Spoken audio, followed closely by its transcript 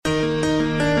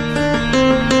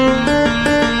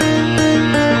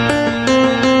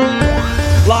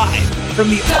from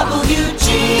the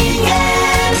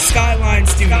WGN Skyline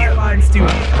Studio.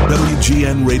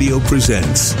 WGN Radio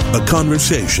presents a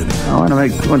conversation. I want to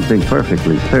make one thing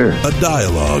perfectly clear. A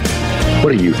dialogue.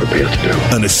 What are you prepared to do?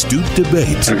 An astute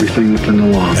debate. Everything within the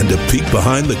law. And a peek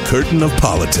behind the curtain of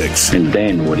politics. And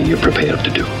then what are you prepared to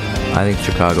do? I think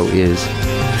Chicago is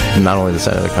not only the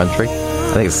center of the country,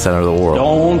 I think it's the center of the world.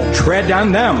 Don't tread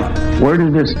on them. Where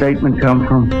did this statement come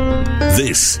from?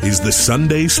 This is the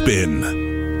Sunday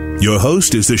Spin. Your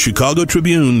host is the Chicago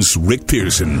Tribune's Rick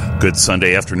Pearson. Good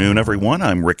Sunday afternoon, everyone.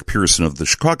 I'm Rick Pearson of the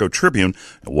Chicago Tribune,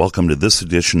 and welcome to this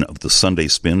edition of the Sunday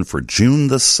Spin for June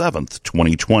the 7th,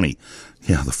 2020.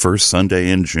 Yeah, the first Sunday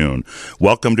in June.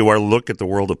 Welcome to our look at the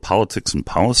world of politics and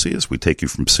policy as we take you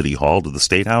from City Hall to the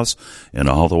State House and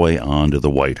all the way on to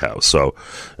the White House. So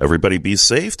everybody be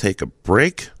safe, take a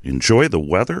break, enjoy the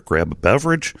weather, grab a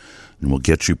beverage, and we'll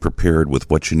get you prepared with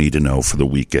what you need to know for the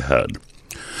week ahead.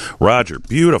 Roger,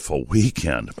 beautiful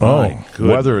weekend. My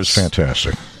weather is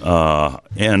fantastic.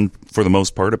 And for the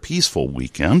most part, a peaceful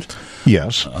weekend.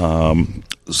 Yes.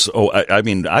 So, I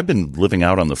mean, I've been living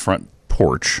out on the front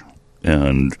porch,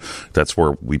 and that's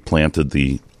where we planted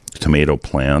the tomato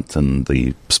plant and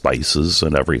the spices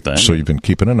and everything. So you've been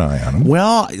keeping an eye on them?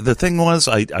 Well, the thing was,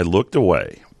 I looked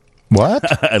away.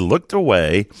 What? I looked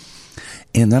away,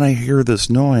 and then I hear this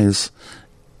noise.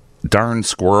 Darn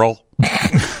squirrel.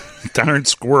 Darn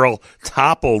squirrel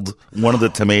toppled one of the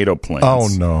tomato plants. Oh,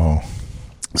 no.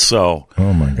 So,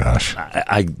 oh my gosh!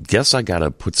 I guess I got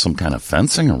to put some kind of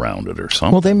fencing around it or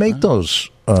something. Well, they make those.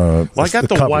 Well, I got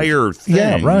the wire thing.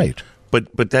 Yeah, right.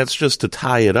 But that's just to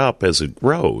tie it up as it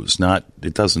grows.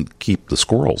 It doesn't keep the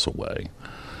squirrels away.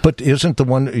 But isn't the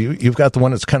one you've got the one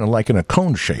that's kind of like in a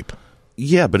cone shape?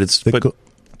 Yeah, but it's.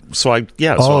 So I have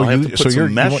to put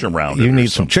some mesh around it. You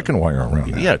need some chicken wire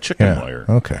around it. Yeah, chicken wire.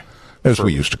 Okay. As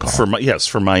we used to call it.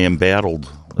 For my embattled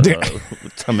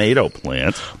tomato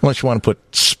plant. Unless you want to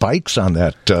put spikes on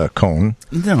that cone.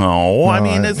 No, I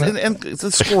mean, and the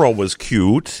squirrel was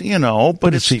cute,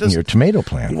 but it's eating your tomato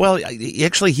plant. Well,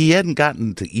 actually, he hadn't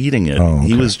gotten to eating it. Oh, okay.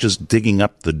 He was just digging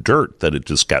up the dirt that it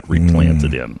just got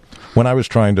replanted in. When I was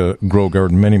trying to grow a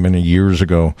garden many, many years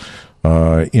ago,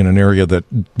 in an area that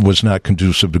was not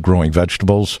conducive to growing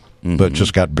vegetables, but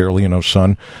just got barely enough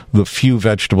sun. The few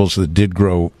vegetables that did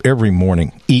grow every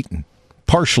morning,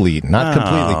 partially eaten, not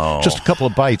completely, just a couple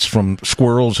of bites from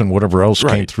squirrels and whatever else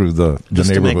came through the just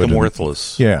neighborhood. To make them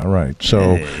worthless. Yeah, right.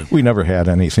 So we never had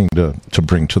anything to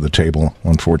bring to the table,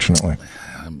 unfortunately.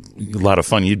 A lot of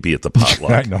fun you'd be at the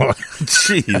potluck. I know.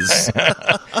 Jeez.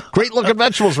 Great looking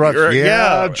vegetables, Roger.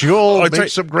 Yeah, Joel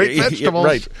makes some great vegetables.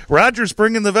 Right. Roger's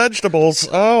bringing the vegetables.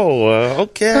 Oh,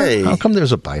 okay. How come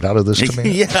there's a bite out of this tomato?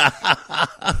 Yeah.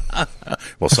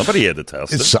 Well, somebody had to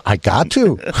test it. I got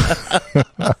to.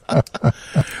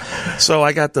 So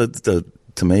I got the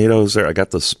tomatoes there. I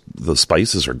got the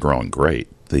spices are growing great.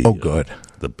 Good.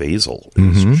 The basil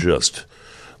is just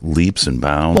leaps and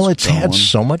bounds. Well, it's had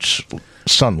so much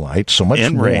sunlight, so much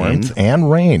warmth, and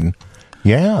rain.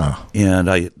 Yeah. And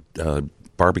I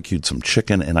barbecued some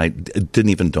chicken, and it didn't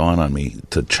even dawn on me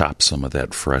to chop some of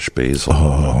that fresh basil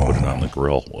and put it on the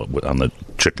grill, on the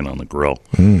chicken on the grill.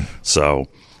 So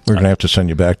we're going to have to send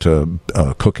you back to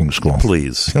cooking school.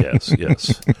 Please,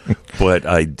 yes. But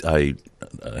I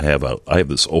have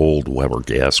this old Weber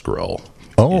gas grill.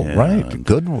 Oh, right.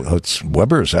 Good.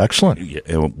 Weber's excellent.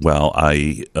 Yeah, well,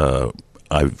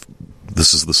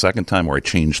 this is the second time where I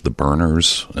changed the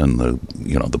burners and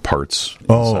the parts.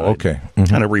 Oh, okay.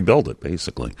 Kind of rebuild it,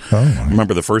 basically. I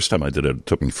remember the first time I did it, it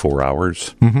took me 4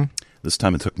 hours. This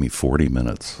time it took me 40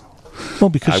 minutes. Well,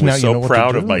 because I was so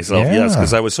proud of myself, yes,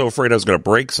 because I was so afraid I was going to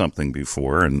break something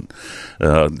before, and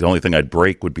the only thing I'd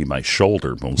break would be my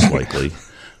shoulder, most likely.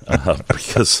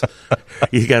 Because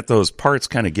you got those parts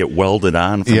kind of get welded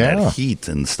on from that heat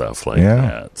and stuff like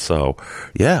that. So,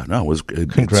 it was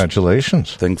good.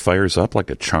 Congratulations. Thing fires up like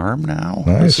a charm now.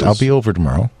 Nice. I'll be over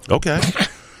tomorrow. Okay.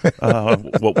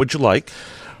 What would you like?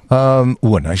 A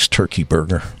nice turkey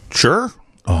burger. Sure.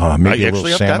 Maybe a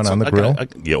little salmon on the grill.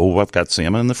 I've got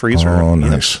salmon in the freezer. Oh,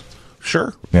 nice. Yes.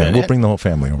 Sure. Yeah, we'll bring the whole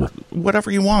family over.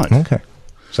 Whatever you want. Okay.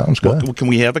 Sounds good. Well, can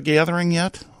we have a gathering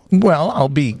yet? Well, I'll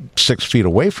be 6 feet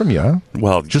away from you.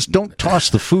 Well, just don't toss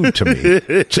the food to me.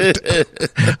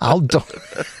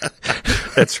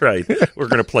 That's right. We're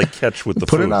going to play catch with the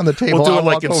food. Put it on the table.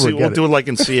 We'll do it like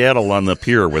in Seattle on the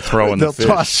pier with throwing the fish.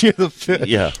 They'll toss you the fish.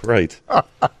 Yeah, right.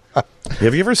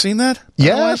 Have you ever seen that?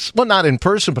 Yes. Well, not in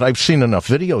person, but I've seen enough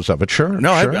videos of it. Sure.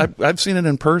 No, sure. I've seen it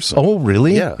in person. Oh,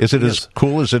 really? Yeah. Is it as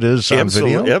cool as it is on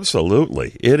video?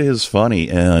 Absolutely. It is funny.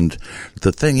 And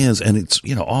the thing is, and it's,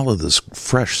 all of this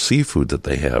fresh seafood that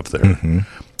they have there.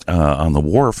 on the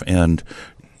wharf, and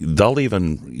they'll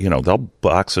even, they'll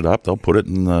box it up, they'll put it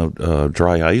in the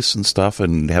dry ice and stuff,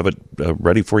 and have it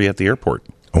ready for you at the airport.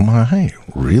 Oh my,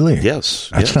 really? Yes.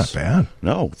 That's not bad.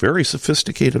 No, very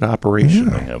sophisticated operation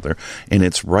they have there. And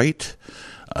it's right,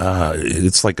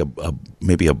 it's like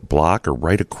maybe a block or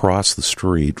right across the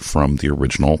street from the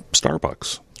original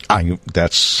Starbucks.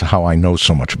 That's how I know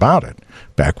so much about it.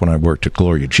 Back when I worked at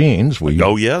Gloria Jeans.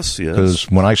 Yes. Because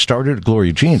when I started at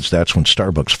Gloria Jeans, that's when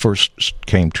Starbucks first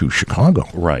came to Chicago.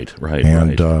 Right.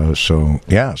 And so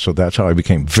that's how I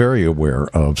became very aware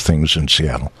of things in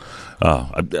Seattle.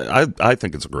 I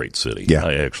think it's a great city. Yeah.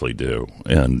 I actually do.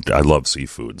 And I love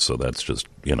seafood, so that's just,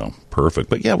 perfect.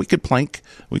 But yeah, we could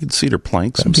cedar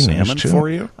plank some salmon for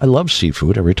you. I love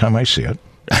seafood every time I see it.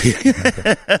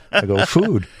 I go,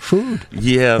 food.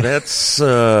 Yeah, that's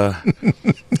the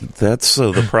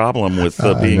problem with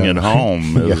being at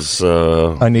home is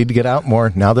I need to get out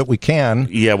more now that we can.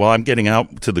 Yeah, well, I'm getting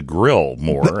out to the grill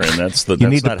more, and you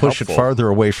need to push it farther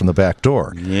away from the back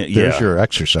door. There's your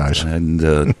exercise.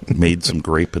 And made some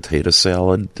great potato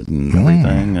salad and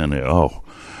everything, and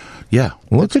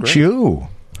look at you,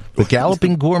 the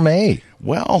galloping gourmet.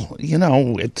 Well,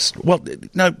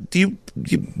 now, do you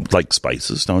like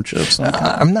spices, don't you?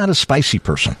 I'm not a spicy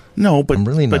person. No, but I'm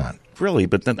really not. Really,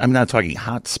 but then, I'm not talking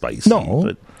hot spicy.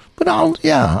 No, but I'll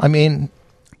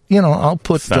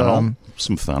put fennel,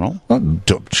 some fennel.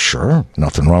 Sure,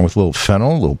 nothing wrong with a little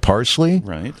fennel, a little parsley.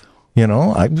 Right.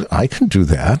 I can do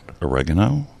that.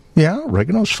 Oregano. Yeah,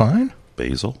 oregano's fine.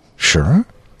 Basil. Sure.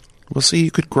 Well, see,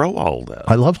 you could grow all that.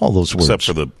 I love all those words. Except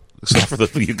for the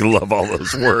you can love all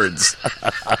those words.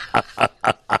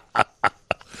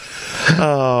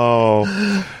 Oh,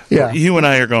 yeah. Well, you and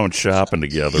I are going shopping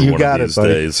together one of these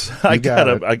days. I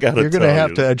gotta. You're going to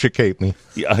have to educate me.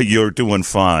 Yeah, you're doing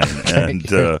fine, and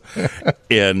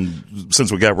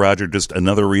since we got Roger, just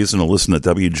another reason to listen to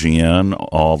WGN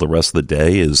all the rest of the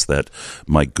day is that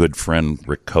my good friend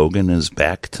Rick Kogan is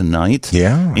back tonight.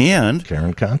 Yeah, and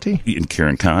Karen Conti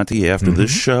after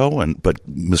this show, but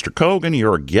Mr. Kogan,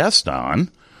 you're a guest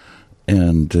on.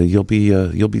 And you'll be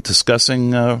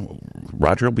discussing.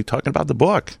 Roger will be talking about the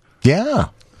book. Yeah,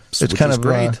 it's kind of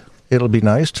great. It'll be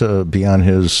nice to be on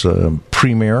his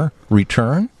premiere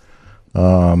return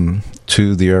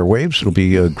to the airwaves. It'll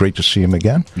be great to see him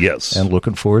again. Yes, and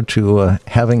looking forward to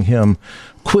having him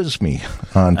quiz me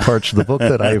on parts of the book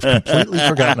that I've completely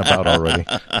forgotten about already.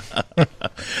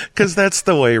 Because that's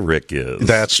the way Rick is.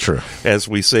 That's true. As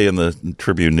we say in the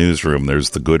Tribune newsroom,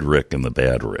 there's the good Rick and the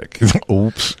bad Rick.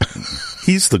 Oops.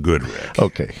 He's the good Rick.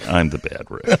 Okay. I'm the bad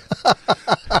Rick.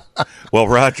 Well,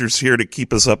 Roger's here to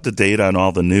keep us up to date on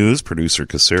all the news. Producer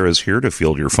Casera's here to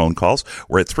field your phone calls.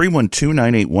 We're at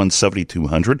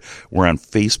 312-981-7200. We're on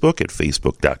Facebook at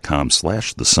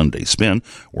facebook.com/The Sunday Spin.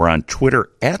 We're on Twitter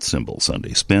at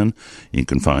 @Sunday Spin. You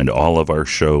can find all of our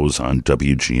shows on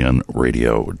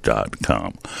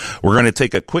WGNradio.com. We're going to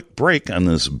take a quick break on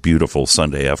this beautiful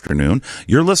Sunday afternoon.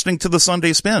 You're listening to The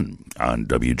Sunday Spin on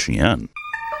WGN.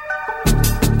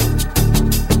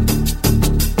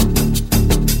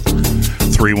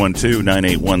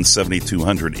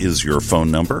 312-981-7200 is your phone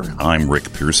number. I'm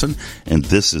Rick Pearson, and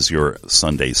this is your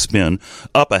Sunday Spin.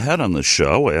 Up ahead on the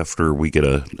show, after we get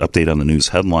an update on the news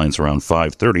headlines around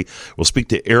 5:30, we'll speak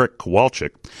to Eric Kowalczyk.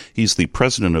 He's the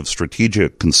president of Strategia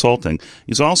Consulting.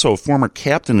 He's also a former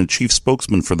captain and chief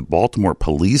spokesman for the Baltimore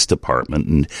Police Department,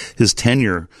 and his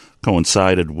tenure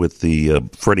coincided with the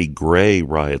Freddie Gray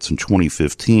Riots in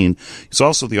 2015. He's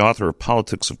also the author of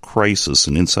Politics of Crisis,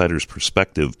 an insider's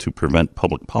perspective to prevent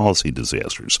public policy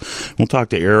disasters. We'll talk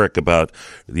to Eric about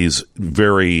these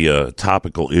very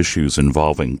topical issues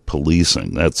involving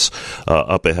policing. That's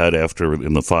up ahead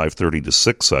in the 5:30 to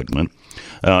 6 segment.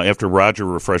 After Roger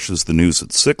refreshes the news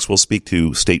at 6, we'll speak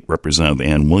to State Representative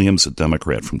Ann Williams, a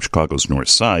Democrat from Chicago's North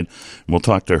Side. We'll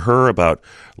talk to her about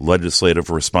legislative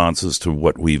responses to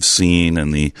what we've seen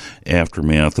in the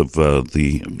aftermath of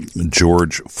the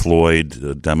George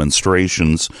Floyd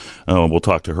demonstrations. We'll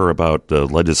talk to her about the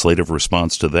legislative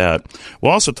response to that.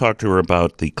 We'll also talk to her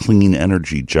about the Clean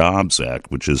Energy Jobs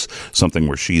Act, which is something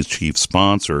where she's chief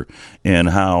sponsor, and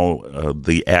how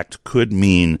the act could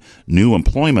mean new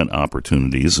employment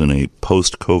opportunities in a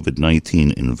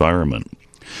post-COVID-19 environment.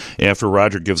 After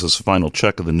Roger gives us a final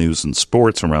check of the news and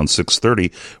sports around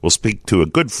 6:30, we'll speak to a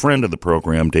good friend of the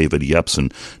program, David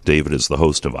Yepsen. David is the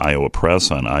host of Iowa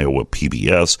Press on Iowa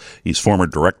PBS. He's former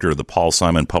director of the Paul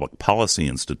Simon Public Policy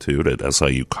Institute at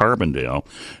SIU Carbondale,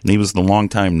 and he was the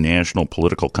longtime national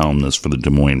political columnist for the Des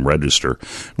Moines Register.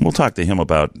 And we'll talk to him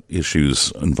about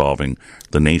issues involving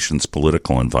the nation's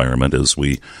political environment as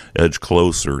we edge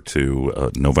closer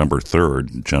to November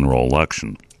 3rd, general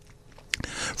election.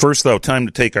 First, though, time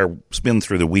to take our spin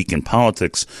through the week in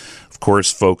politics. Of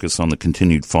course, focus on the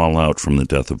continued fallout from the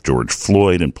death of George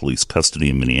Floyd in police custody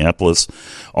in Minneapolis.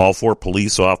 All 4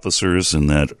 police officers in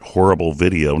that horrible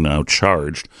video now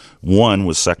charged. 1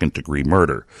 was second-degree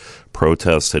murder.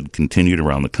 Protests had continued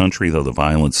around the country, though the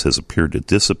violence has appeared to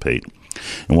dissipate.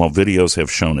 And while videos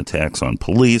have shown attacks on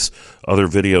police, other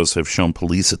videos have shown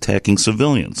police attacking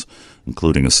civilians,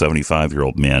 including a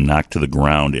 75-year-old man knocked to the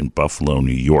ground in Buffalo,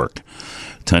 New York.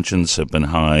 Tensions have been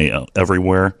high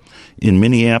everywhere. In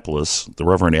Minneapolis, the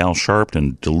Reverend Al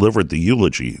Sharpton delivered the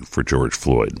eulogy for George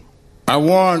Floyd. I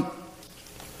want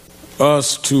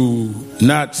us to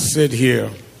not sit here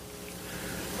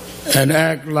and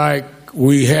act like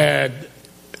we had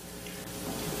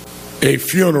a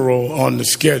funeral on the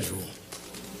schedule.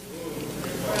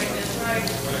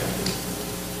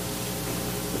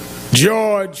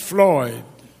 George Floyd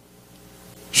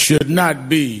should not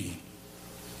be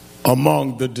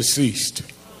among the deceased.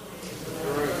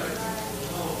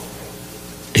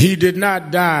 He did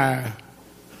not die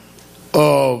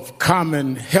of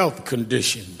common health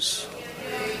conditions.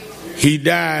 He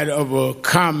died of a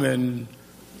common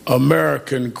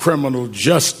American criminal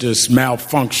justice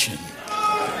malfunction.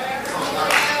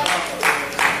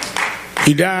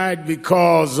 He died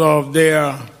because of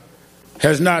there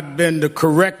has not been the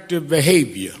corrective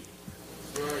behavior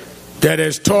that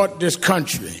has taught this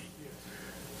country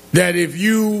that if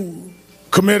you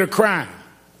commit a crime,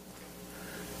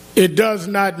 it does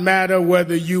not matter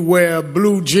whether you wear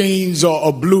blue jeans or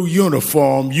a blue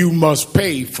uniform, you must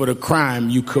pay for the crime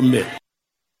you commit.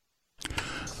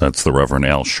 That's the Reverend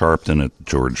Al Sharpton at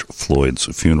George Floyd's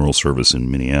funeral service in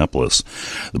Minneapolis.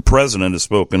 The president has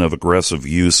spoken of aggressive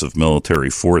use of military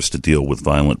force to deal with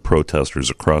violent protesters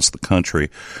across the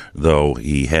country, though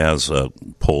he has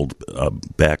pulled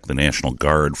back the National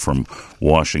Guard from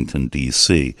Washington,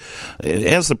 D.C.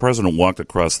 As the president walked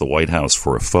across the White House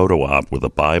for a photo op with a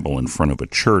Bible in front of a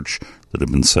church that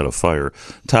had been set afire,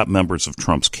 top members of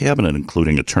Trump's cabinet,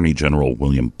 including Attorney General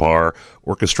William Barr,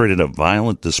 orchestrated a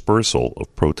violent dispersal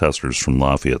of protesters from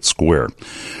Lafayette Square.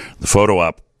 The photo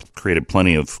op created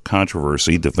plenty of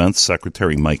controversy. Defense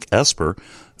Secretary Mike Esper,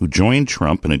 who joined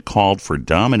Trump and had called for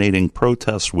dominating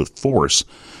protests with force,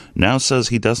 now says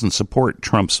he doesn't support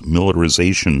Trump's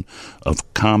militarization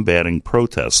of combating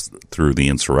protests through the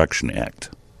Insurrection Act.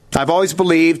 I've always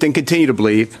believed and continue to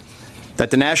believe that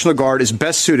the National Guard is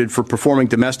best suited for performing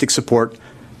domestic support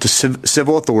to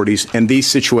civil authorities in these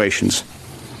situations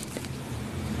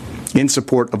in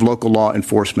support of local law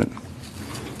enforcement.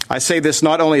 I say this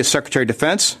not only as Secretary of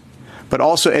Defense, but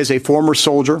also as a former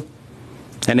soldier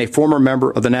and a former member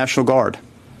of the National Guard.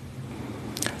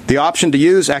 The option to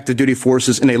use active duty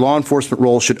forces in a law enforcement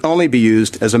role should only be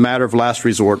used as a matter of last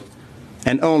resort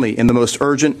and only in the most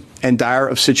urgent and dire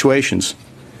of situations.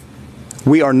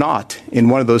 We are not in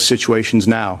one of those situations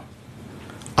now.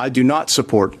 I do not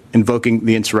support invoking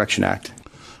the Insurrection Act.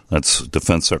 That's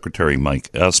Defense Secretary Mike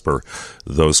Esper.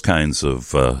 Those kinds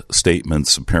of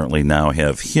statements apparently now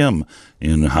have him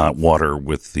in hot water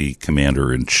with the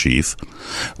commander-in-chief.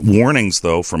 Warnings,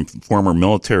 though, from former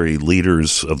military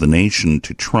leaders of the nation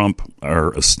to Trump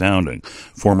are astounding.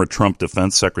 Former Trump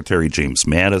Defense Secretary James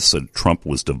Mattis said Trump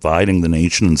was dividing the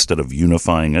nation instead of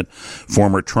unifying it.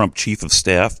 Former Trump Chief of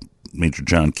Staff Major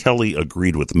John Kelly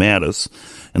agreed with Mattis.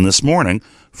 And this morning,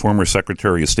 former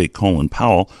Secretary of State Colin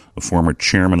Powell, a former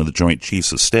chairman of the Joint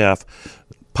Chiefs of Staff,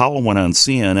 Powell went on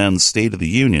CNN's State of the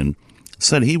Union,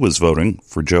 said he was voting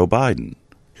for Joe Biden.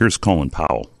 Here's Colin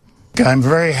Powell. I'm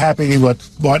very happy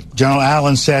with what General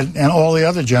Allen said and all the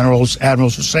other admirals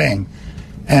are saying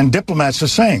and diplomats are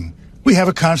saying. We have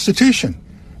a Constitution,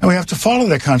 and we have to follow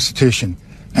that Constitution.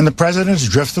 And the president has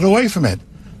drifted away from it.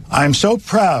 I'm so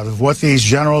proud of what these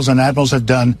generals and admirals have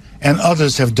done and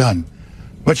others have done.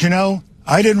 But, you know,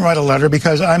 I didn't write a letter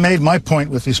because I made my point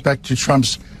with respect to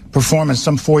Trump's performance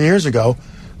some 4 years ago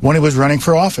when he was running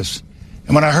for office.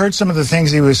 And when I heard some of the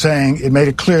things he was saying, it made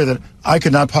it clear that I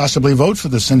could not possibly vote for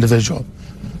this individual.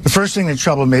 The first thing that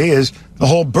troubled me is the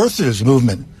whole birthers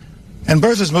movement. And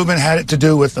birthers movement had it to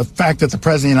do with the fact that the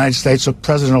President of the United States, or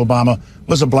President Obama,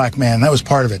 was a black man. That was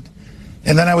part of it.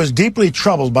 And then I was deeply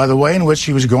troubled by the way in which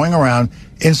he was going around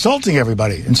insulting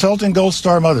everybody, insulting Gold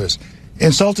Star mothers,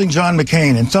 insulting John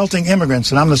McCain, insulting immigrants,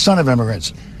 and I'm the son of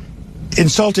immigrants,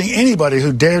 insulting anybody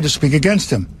who dared to speak against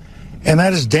him. And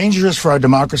that is dangerous for our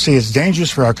democracy. It's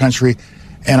dangerous for our country.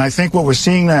 And I think what we're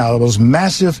seeing now, the most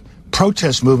massive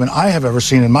protest movement I have ever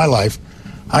seen in my life,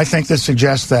 I think this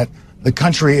suggests that the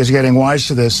country is getting wise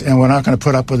to this and we're not going to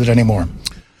put up with it anymore.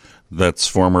 That's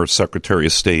former Secretary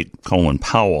of State Colin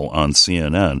Powell on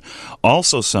CNN.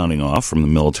 Also sounding off from the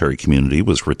military community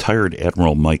was retired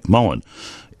Admiral Mike Mullen.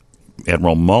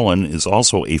 Admiral Mullen is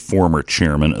also a former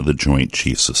chairman of the Joint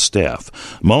Chiefs of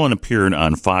Staff. Mullen appeared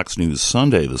on Fox News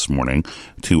Sunday this morning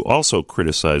to also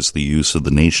criticize the use of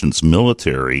the nation's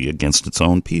military against its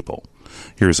own people.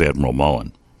 Here's Admiral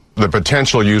Mullen. The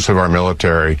potential use of our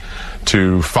military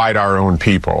to fight our own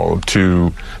people,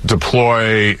 to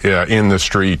deploy in the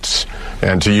streets,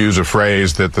 and to use a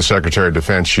phrase that the Secretary of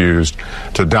Defense used,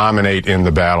 to dominate in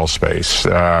the battle space.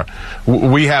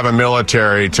 We have a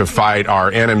military to fight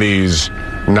our enemies,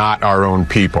 not our own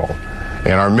people.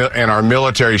 And our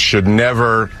military should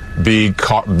never be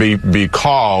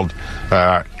called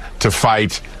to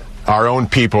fight our own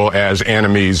people as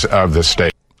enemies of the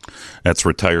state. That's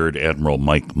retired Admiral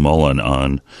Mike Mullen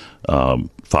on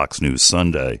Fox News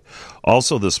Sunday.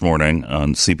 Also this morning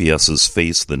on CBS's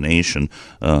Face the Nation,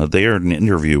 they aired an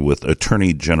interview with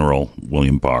Attorney General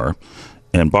William Barr,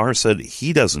 and Barr said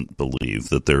he doesn't believe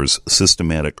that there's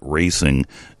systematic racism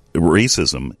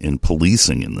in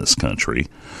policing in this country.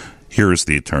 Here's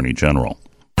the Attorney General.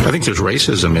 I think there's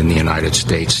racism in the United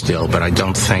States still, but I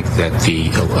don't think that the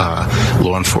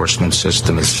law enforcement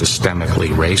system is systemically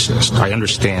racist. I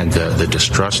understand the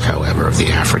distrust, however, of the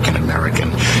African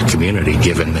American community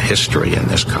given the history in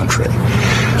this country.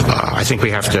 I think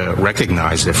we have to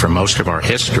recognize that for most of our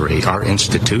history, our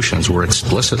institutions were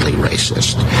explicitly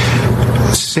racist.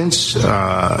 Since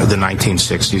the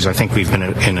 1960s, I think we've been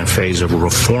in a phase of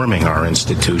reforming our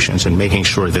institutions and making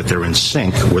sure that they're in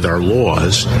sync with our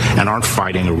laws and aren't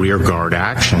fighting a rearguard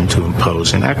action to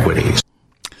impose inequities.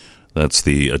 That's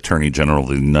the Attorney General of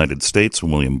the United States,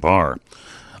 William Barr.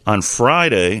 On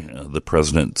Friday, the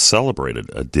president celebrated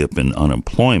a dip in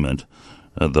unemployment,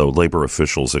 though labor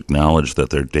officials acknowledged that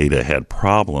their data had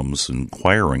problems in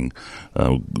acquiring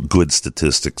good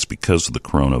statistics because of the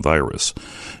coronavirus.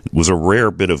 It was a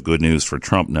rare bit of good news for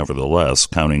Trump, nevertheless,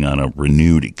 counting on a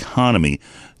renewed economy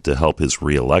to help his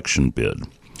re-election bid.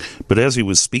 But as he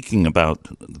was speaking about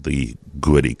the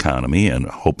good economy and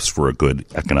hopes for a good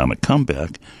economic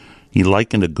comeback, he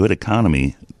likened a good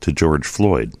economy to George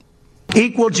Floyd.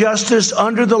 Equal justice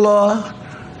under the law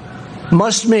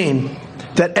must mean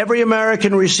that every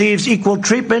American receives equal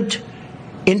treatment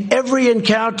in every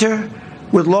encounter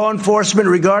with law enforcement,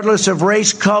 regardless of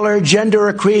race, color, gender,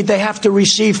 or creed. They have to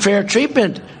receive fair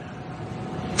treatment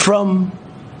from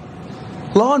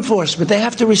law enforcement. They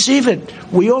have to receive it.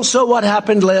 We all saw what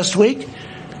happened last week.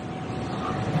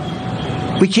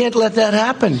 We can't let that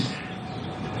happen.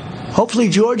 Hopefully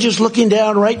George is looking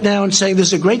down right now and saying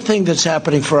there's a great thing that's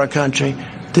happening for our country.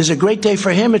 There's a great day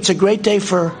for him. It's a great day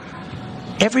for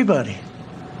everybody.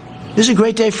 This is a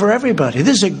great day for everybody.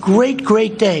 This is a great,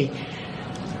 great day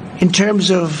in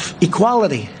terms of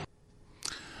equality.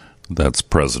 That's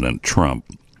President Trump.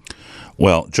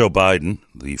 Well, Joe Biden,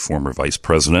 the former vice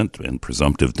president and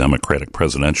presumptive Democratic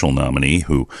presidential nominee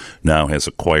who now has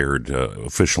acquired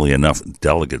officially enough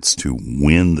delegates to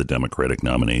win the Democratic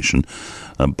nomination,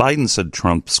 Biden said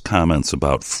Trump's comments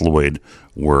about Floyd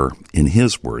were, in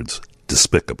his words,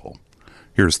 despicable.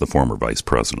 Here's the former vice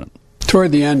president.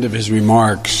 Toward the end of his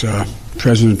remarks,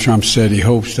 President Trump said he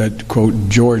hopes that, quote,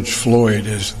 George Floyd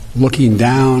is looking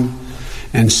down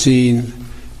and seeing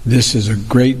this is a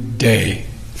great day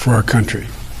for our country.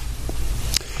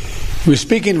 He was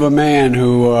speaking of a man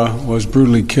who was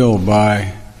brutally killed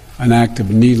by an act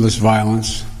of needless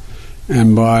violence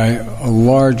and by a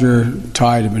larger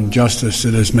tide of injustice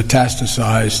that has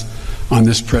metastasized on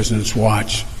this president's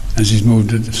watch as he's moved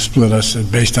to split us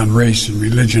based on race and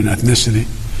religion, ethnicity.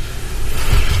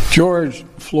 George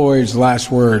Floyd's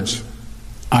last words,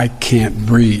 "I can't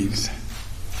breathe.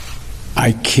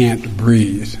 I can't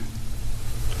breathe,"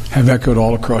 have echoed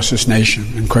all across this nation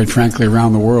and, quite frankly,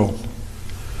 around the world.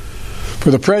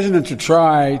 For the president to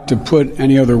try to put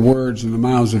any other words in the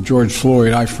mouths of George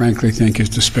Floyd, I frankly think is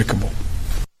despicable.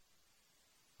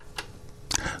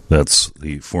 That's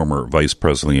the former vice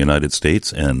president of the United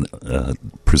States and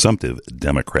presumptive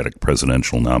Democratic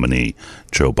presidential nominee,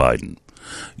 Joe Biden.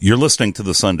 You're listening to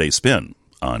the Sunday Spin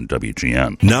on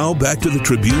WGN. Now back to the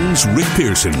Tribune's Rick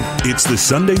Pearson. It's the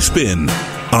Sunday Spin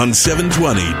on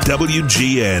 720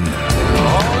 WGN.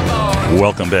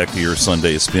 Welcome back to your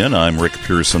Sunday Spin. I'm Rick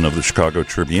Pearson of the Chicago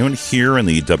Tribune here in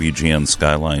the WGN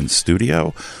Skyline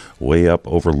studio, way up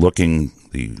overlooking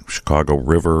the Chicago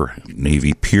River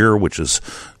Navy Pier, which is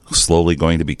slowly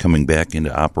going to be coming back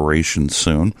into operation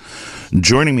soon.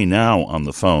 Joining me now on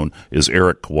the phone is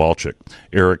Eric Kowalczyk.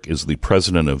 Eric is the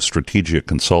president of Strategia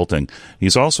Consulting.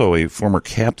 He's also a former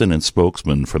captain and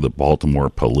spokesman for the Baltimore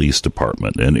Police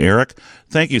Department. And Eric,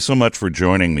 thank you so much for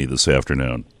joining me this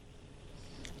afternoon.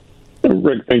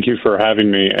 Rick, thank you for having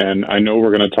me. And I know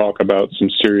we're going to talk about some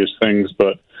serious things,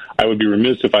 but I would be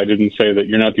remiss if I didn't say that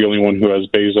you're not the only one who has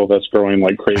basil that's growing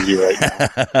like crazy right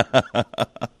now.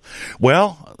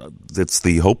 Well, it's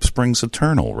the hope springs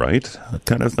eternal, right? That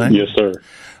kind of thing? Yes, sir.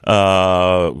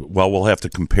 Well, we'll have to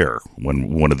compare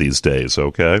one of these days,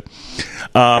 okay?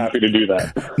 Happy to do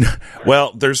that.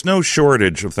 Well, there's no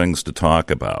shortage of things to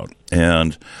talk about.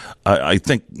 And I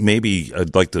think maybe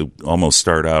I'd like to almost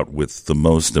start out with the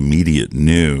most immediate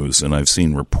news. And I've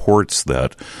seen reports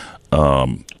that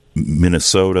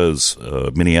Minnesota's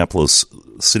Minneapolis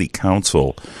City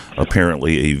Council,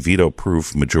 apparently a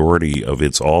veto-proof majority of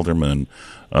its aldermen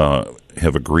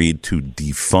have agreed to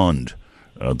defund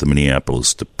the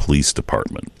Minneapolis Police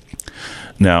Department.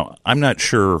 Now, I'm not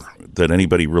sure that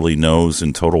anybody really knows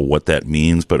in total what that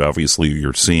means, but obviously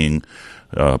you're seeing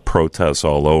protests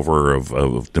all over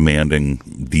of demanding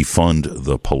defund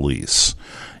the police.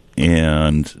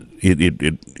 And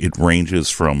it ranges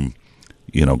from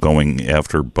going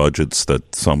after budgets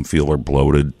that some feel are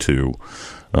bloated to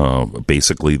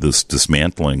basically this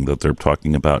dismantling that they're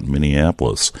talking about in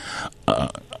Minneapolis.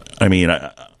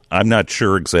 I'm not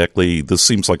sure exactly. This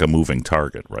seems like a moving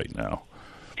target right now.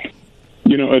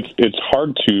 It's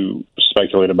hard to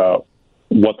speculate about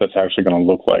what that's actually going to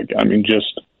look like.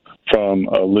 Just from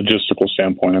a logistical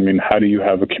standpoint, how do you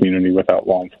have a community without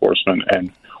law enforcement,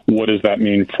 and what does that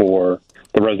mean for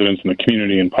the residents in the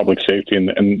community and public safety?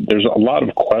 And there's a lot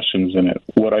of questions in it.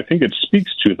 What I think it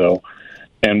speaks to, though,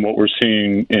 and what we're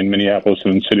seeing in Minneapolis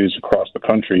and in cities across the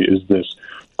country, is this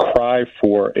cry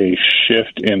for a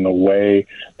shift in the way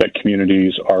that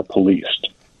communities are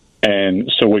policed.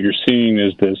 And so what you're seeing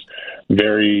is this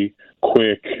very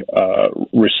quick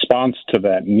response to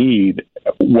that need.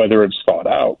 Whether it's thought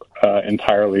out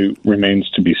entirely remains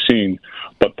to be seen.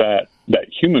 But that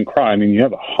human cry, you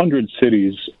have 100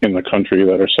 cities in the country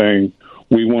that are saying,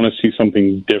 we want to see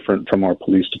something different from our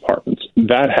police departments.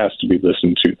 That has to be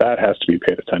listened to. That has to be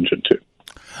paid attention to.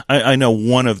 I know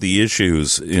one of the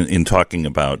issues in talking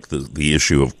about the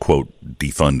issue of, quote,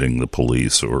 defunding the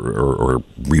police or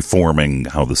reforming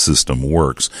how the system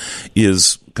works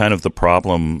is kind of the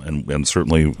problem, and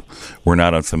certainly we're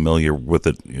not unfamiliar with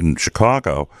it in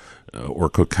Chicago or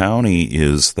Cook County,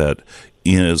 is that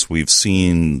as we've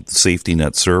seen safety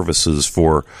net services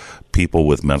for people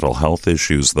with mental health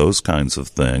issues, those kinds of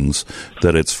things,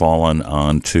 that it's fallen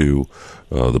onto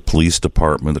the police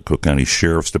department, the Cook County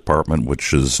Sheriff's Department,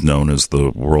 which is known as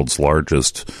the world's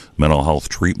largest mental health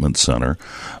treatment center.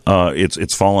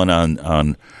 It's fallen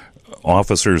on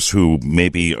officers who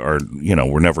maybe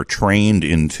were never trained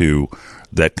into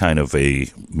that kind of a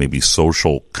maybe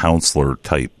social counselor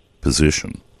type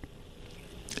position.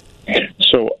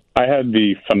 So I had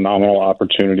the phenomenal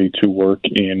opportunity to work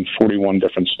in 41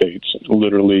 different states,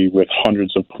 literally with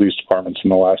hundreds of police departments in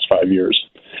the last 5 years.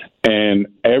 And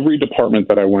every department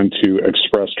that I went to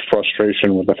expressed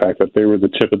frustration with the fact that they were the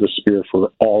tip of the spear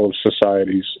for all of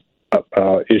society's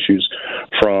issues,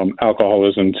 from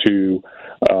alcoholism to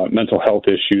mental health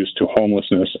issues to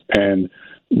homelessness, and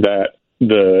that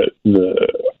the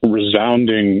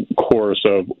resounding chorus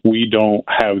of, we don't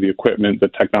have the equipment, the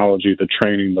technology, the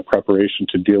training, the preparation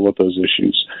to deal with those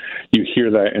issues. You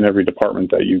hear that in every department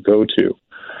that you go to.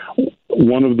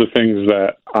 One of the things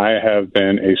that I have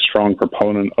been a strong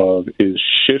proponent of is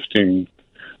shifting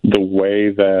the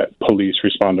way that police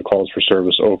respond to calls for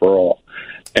service overall.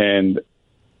 And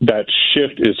that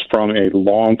shift is from a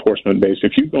law enforcement base.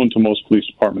 If you go into most police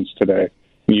departments today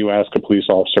and you ask a police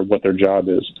officer what their job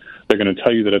is, they're going to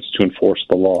tell you that it's to enforce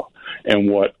the law. And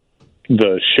what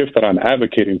the shift that I'm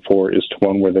advocating for is to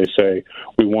one where they say,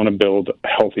 we want to build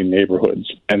healthy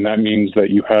neighborhoods. And that means that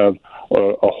you have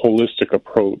a holistic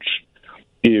approach.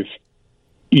 If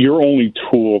your only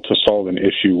tool to solve an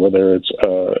issue, whether it's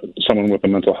someone with a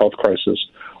mental health crisis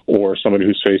or somebody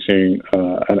who's facing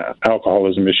an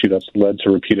alcoholism issue that's led to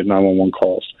repeated 911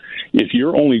 calls, if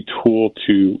your only tool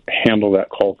to handle that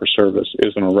call for service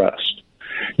is an arrest,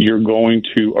 you're going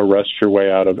to arrest your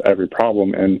way out of every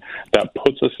problem. And that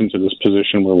puts us into this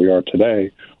position where we are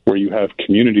today, where you have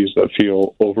communities that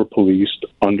feel over-policed,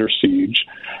 under siege,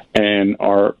 and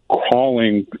are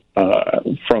calling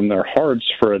from their hearts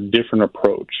for a different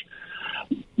approach.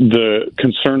 The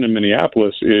concern in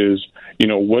Minneapolis is,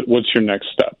 what's your next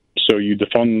step? So you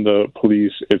defund the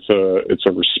police. It's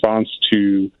a response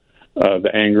to the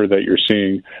anger that you're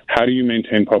seeing, how do you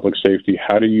maintain public safety?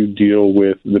 How do you deal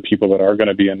with the people that are going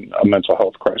to be in a mental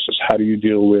health crisis? How do you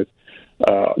deal with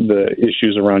the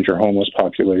issues around your homeless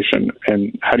population?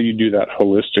 And how do you do that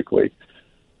holistically?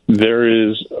 There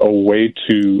is a way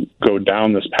to go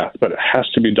down this path, but it has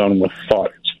to be done with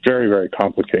thought. It's very, very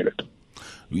complicated.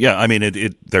 Yeah, I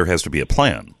mean, there has to be a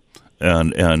plan.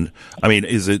 And I mean,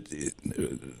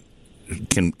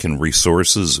 can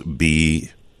resources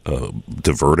be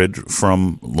diverted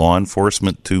from law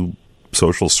enforcement to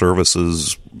social service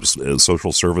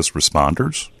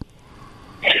responders?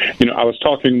 I was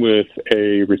talking with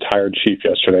a retired chief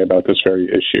yesterday about this very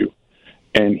issue,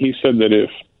 and he said that if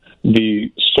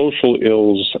the social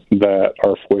ills that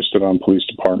are foisted on police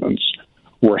departments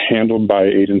were handled by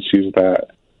agencies that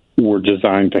were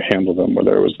designed to handle them,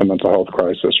 whether it was the mental health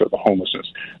crisis or the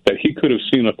homelessness, that he could have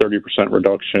seen a 30%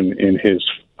 reduction in his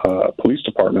police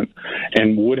department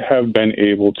and would have been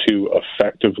able to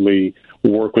effectively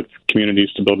work with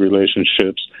communities to build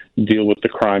relationships, deal with the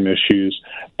crime issues,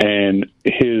 and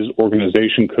his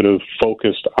organization could have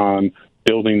focused on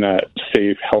building that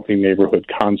safe, healthy neighborhood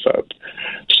concept.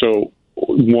 So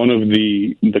one of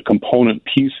the component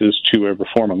pieces to a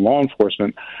reform in law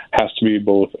enforcement has to be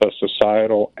both a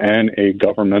societal and a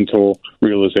governmental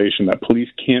realization that police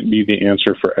can't be the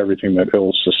answer for everything that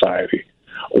ails society,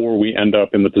 or we end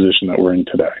up in the position that we're in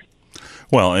today.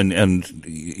 Well, and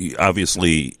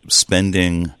obviously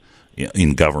spending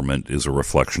in government is a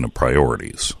reflection of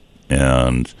priorities,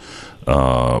 and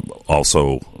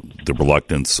also the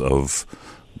reluctance of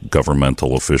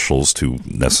governmental officials to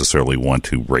necessarily want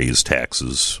to raise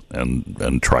taxes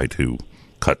and try to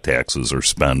cut taxes or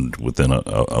spend within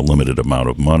a limited amount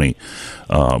of money.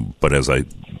 But as I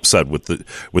said, with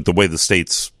the way the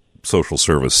state's social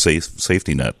service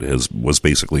safety net was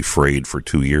basically frayed for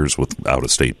 2 years with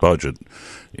out-of-state budget,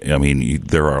 I mean,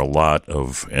 there are a lot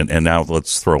of, and now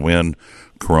let's throw in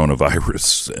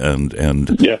coronavirus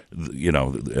and yeah.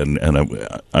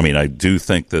 I mean, I do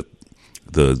think that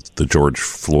the George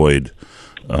Floyd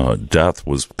death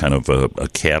was kind of a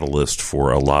catalyst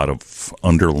for a lot of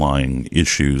underlying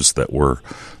issues that were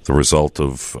the result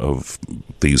of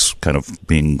these kind of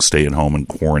being stay-at-home and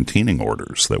quarantining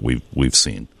orders that we've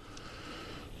seen.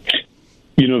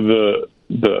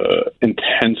 The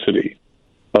intensity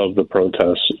of the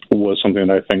protests was something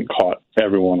that I think caught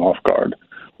everyone off guard.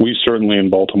 We certainly in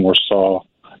Baltimore saw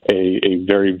a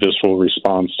very visceral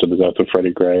response to the death of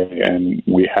Freddie Gray, and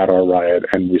we had our riot,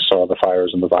 and we saw the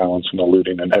fires and the violence and the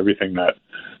looting and everything that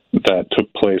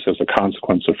took place as a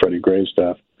consequence of Freddie Gray's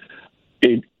death.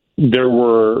 There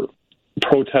were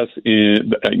protests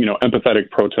empathetic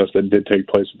protests that did take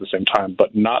place at the same time,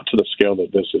 but not to the scale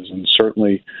that this is. And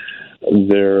certainly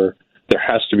there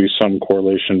has to be some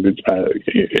correlation.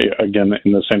 Again,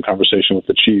 in the same conversation with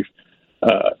the chief,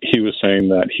 he was saying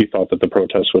that he thought that the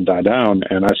protests would die down.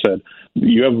 And I said,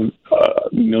 you have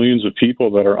millions of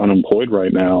people that are unemployed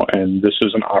right now, and this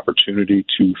is an opportunity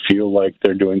to feel like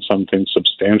they're doing something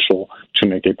substantial to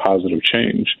make a positive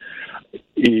change.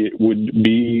 It would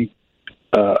be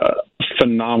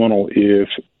phenomenal if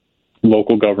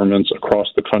local governments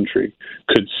across the country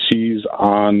could seize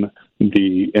on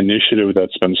the initiative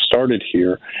that's been started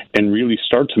here and really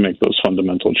start to make those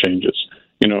fundamental changes.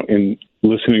 In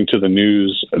listening to the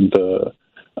news, the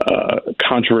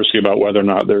controversy about whether or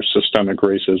not there's systemic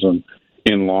racism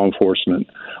in law enforcement,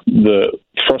 the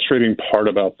frustrating part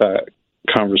about that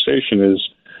conversation is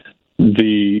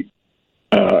the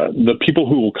people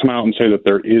who will come out and say that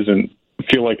there isn't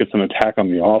feel like it's an attack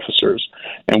on the officers.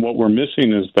 And what we're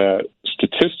missing is that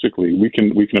statistically, we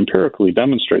can empirically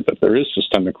demonstrate that there is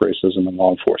systemic racism in law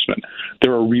enforcement.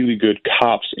 There are really good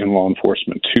cops in law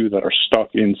enforcement, too, that are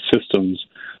stuck in systems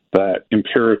that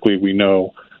empirically we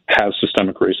know have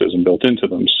systemic racism built into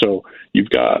them. So you've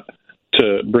got,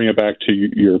 to bring it back to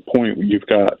your point, you've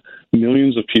got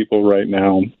millions of people right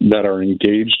now that are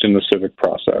engaged in the civic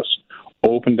process,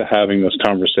 open to having this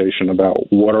conversation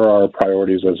about what are our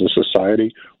priorities as a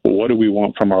society, what do we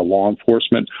want from our law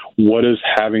enforcement, what does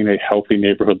having a healthy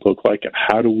neighborhood look like, and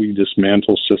how do we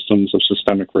dismantle systems of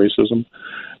systemic racism.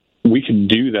 We can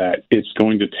do that. It's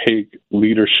going to take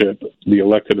leadership, the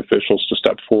elected officials, to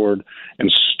step forward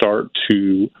and start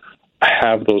to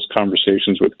have those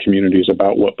conversations with communities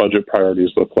about what budget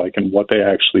priorities look like and what they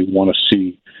actually want to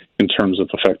see in terms of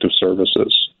effective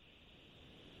services.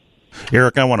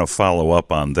 Eric, I want to follow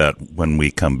up on that when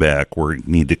we come back. We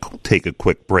need to take a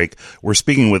quick break. We're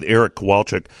speaking with Eric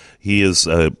Kowalczyk. He is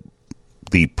the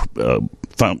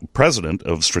President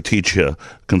of Strategia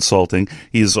Consulting.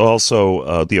 He's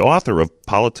also the author of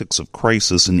Politics of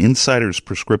Crisis, an Insider's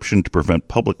Prescription to Prevent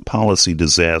Public Policy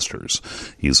Disasters.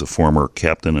 He's a former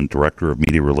captain and director of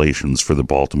media relations for the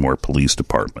Baltimore Police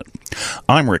Department.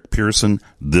 I'm Rick Pearson.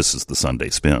 This is the Sunday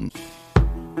Spin.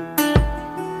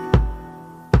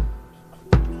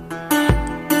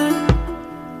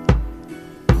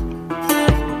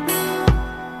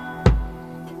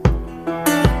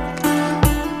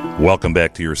 Welcome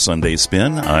back to your Sunday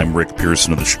Spin. I'm Rick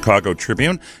Pearson of the Chicago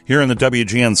Tribune here in the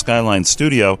WGN Skyline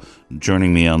studio.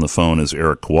 Joining me on the phone is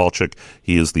Eric Kowalczyk.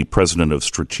 He is the president of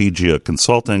Strategia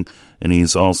Consulting, and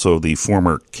he's also the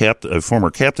former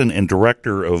captain and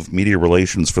director of media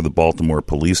relations for the Baltimore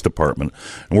Police Department.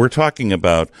 And we're talking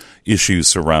about issues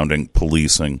surrounding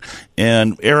policing.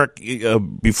 And Eric,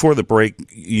 before the break,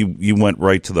 you went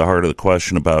right to the heart of the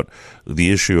question about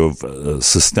the issue of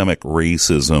systemic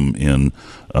racism in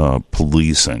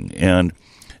policing and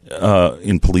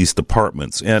in police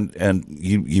departments, and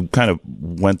you kind of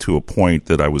went to a point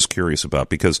that I was curious about,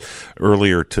 because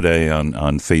earlier today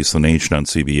on Face the Nation on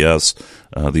CBS,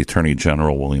 the Attorney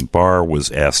General William Barr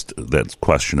was asked that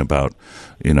question about,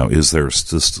 is there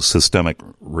systemic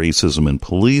racism in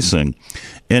policing,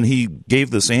 and he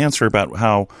gave this answer about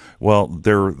how, well,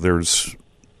 there's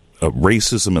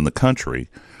racism in the country,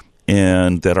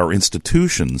 and that our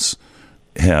institutions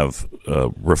have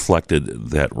reflected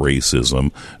that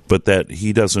racism, but that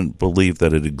he doesn't believe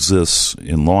that it exists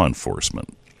in law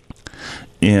enforcement.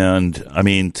 And, I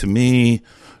mean, to me,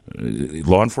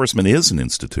 law enforcement is an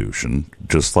institution,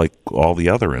 just like all the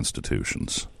other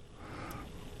institutions.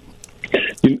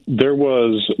 There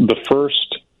was the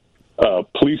first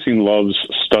Policing Loves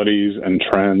studies and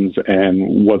trends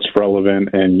and what's relevant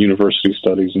and university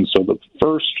studies. And so the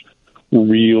first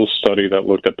real study that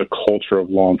looked at the culture of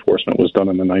law enforcement was done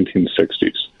in the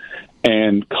 1960s.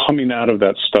 And coming out of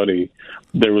that study,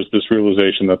 there was this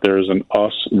realization that there is an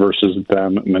us versus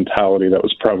them mentality that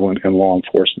was prevalent in law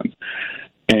enforcement.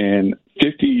 And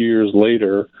 50 years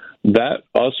later, that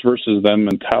us versus them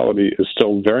mentality is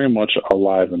still very much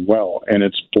alive and well. And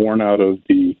it's born out of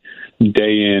the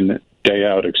day in, day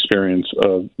out experience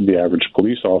of the average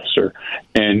police officer,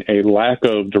 and a lack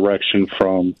of direction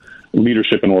from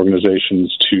leadership in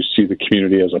organizations to see the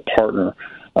community as a partner.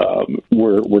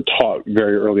 We're taught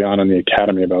very early on in the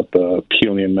academy about the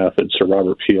Peelian method, Sir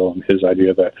Robert Peel, and his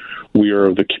idea that we are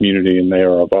of the community and they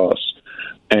are of us.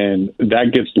 And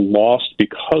that gets lost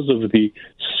because of the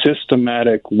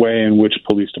systematic way in which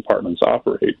police departments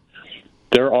operate.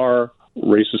 There are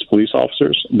racist police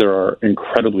officers, there are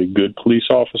incredibly good police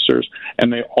officers,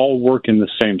 and they all work in the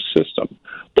same system.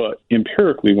 But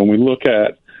empirically, when we look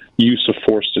at use of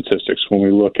force statistics, when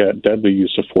we look at deadly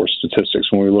use of force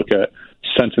statistics, when we look at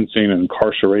sentencing and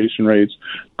incarceration rates,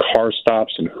 car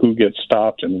stops and who gets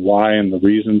stopped and why and the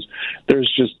reasons,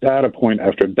 there's just data point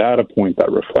after data point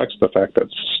that reflects the fact that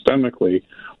systemically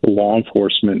law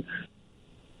enforcement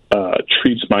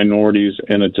treats minorities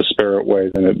in a disparate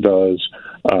way than it does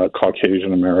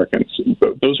Caucasian Americans.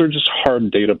 Those are just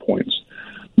hard data points.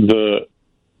 The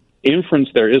inference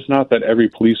there is not that every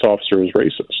police officer is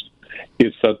racist.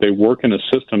 It's that they work in a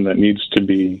system that needs to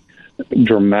be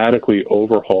dramatically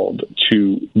overhauled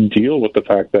to deal with the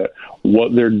fact that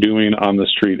what they're doing on the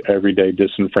street every day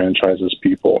disenfranchises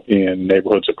people in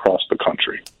neighborhoods across the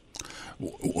country.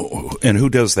 And who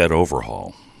does that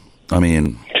overhaul? I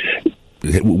mean,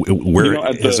 where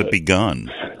has it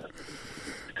begun?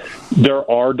 There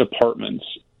are departments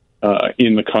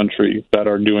in the country that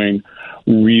are doing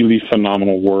really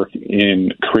phenomenal work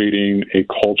in creating a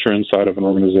culture inside of an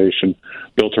organization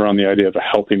built around the idea of a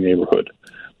healthy neighborhood,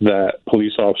 that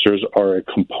police officers are a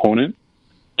component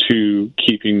to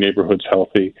keeping neighborhoods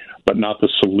healthy, but not the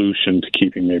solution to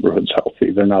keeping neighborhoods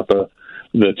healthy. They're not the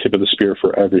tip of the spear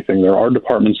for everything. There are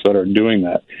departments that are doing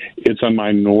that. It's a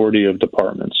minority of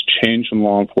departments. Change in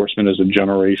law enforcement is a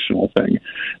generational thing.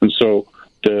 And so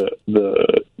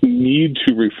the need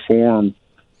to reform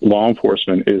law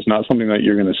enforcement is not something that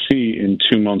you're going to see in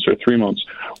 2 months or 3 months.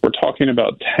 We're talking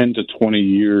about 10 to 20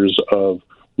 years of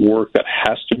work that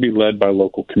has to be led by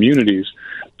local communities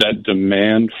that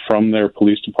demand from their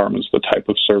police departments the type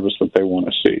of service that they want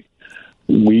to see.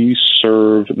 We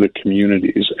serve the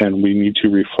communities, and we need to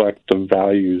reflect the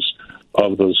values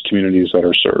of those communities that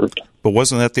are served. But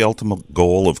wasn't that the ultimate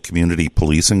goal of community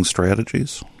policing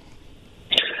strategies?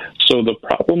 So the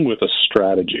problem with a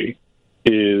strategy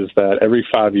is that every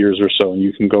 5 years or so, and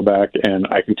you can go back and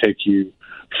I can take you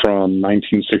from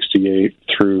 1968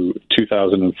 through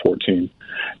 2014.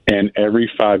 And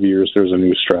every 5 years, there's a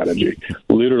new strategy.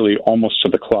 Literally, almost to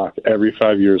the clock, every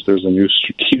 5 years, there's a new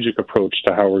strategic approach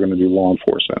to how we're going to do law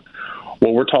enforcement.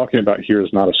 What we're talking about here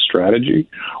is not a strategy.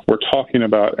 We're talking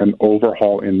about an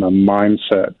overhaul in the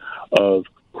mindset of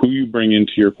who you bring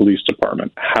into your police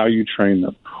department, how you train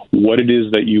them, what it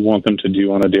is that you want them to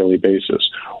do on a daily basis,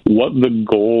 what the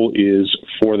goal is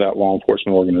for that law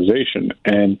enforcement organization.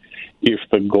 And if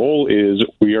the goal is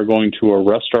we are going to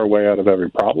arrest our way out of every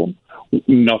problem,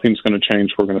 nothing's going to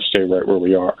change. We're going to stay right where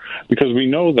we are. Because we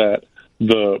know that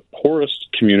the poorest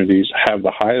communities have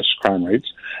the highest crime rates,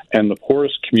 and the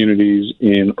poorest communities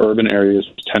in urban areas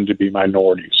tend to be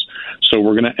minorities. So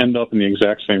we're going to end up in the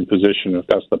exact same position if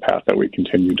that's the path that we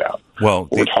continue down. Well,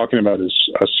 what we're talking about is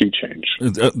a sea change.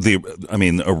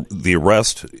 The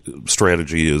arrest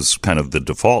strategy is kind of the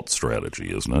default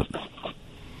strategy, isn't it?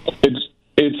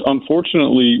 It's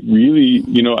unfortunately really,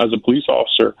 as a police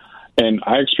officer, and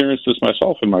I experienced this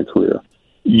myself in my career,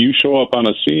 you show up on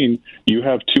a scene, you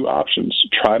have two options.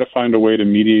 Try to find a way to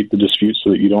mediate the dispute so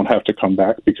that you don't have to come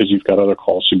back because you've got other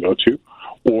calls to go to,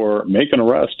 or make an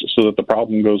arrest so that the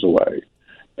problem goes away.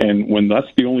 And when that's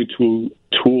the only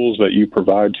tools that you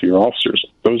provide to your officers,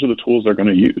 those are the tools they're going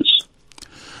to use.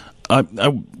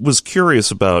 I was curious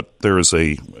about, there is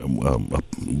a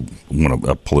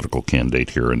political candidate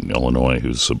here in Illinois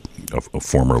who's a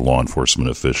former law enforcement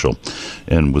official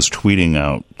and was tweeting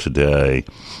out today,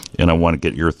 and I want to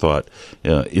get your thought.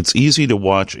 It's easy to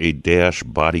watch a dash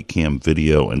body cam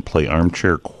video and play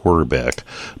armchair quarterback,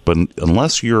 but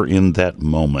unless you're in that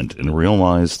moment and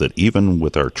realize that even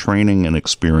with our training and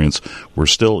experience, we're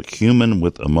still human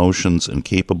with emotions and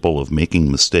capable of making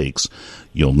mistakes,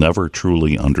 you'll never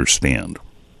truly understand.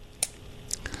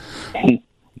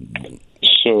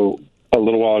 So a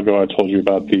little while ago, I told you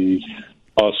about the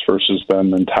us versus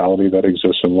them mentality that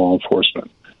exists in law enforcement.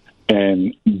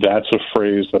 And that's a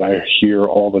phrase that I hear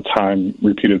all the time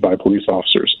repeated by police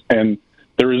officers. And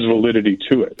there is validity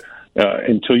to it.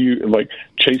 Until you,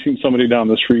 chasing somebody down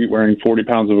the street wearing 40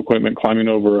 pounds of equipment, climbing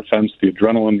over a fence, the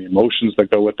adrenaline, the emotions that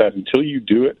go with that, until you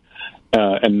do it,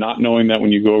 and not knowing that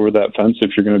when you go over that fence,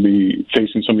 if you're going to be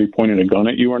facing somebody pointing a gun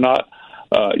at you or not,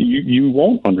 you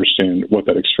won't understand what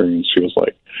that experience feels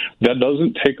like. That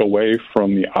doesn't take away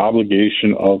from the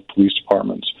obligation of police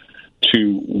departments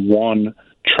to, one,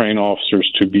 train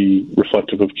officers to be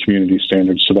reflective of community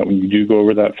standards so that when you do go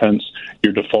over that fence,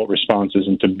 your default response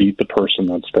isn't to beat the person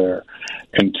that's there.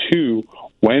 And two,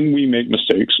 when we make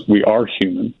mistakes, we are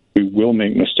human. We will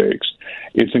make mistakes.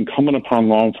 It's incumbent upon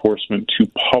law enforcement to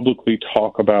publicly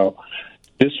talk about,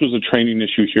 this was a training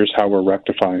issue, here's how we're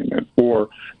rectifying it. Or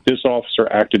this officer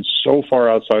acted so far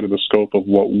outside of the scope of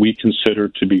what we consider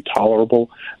to be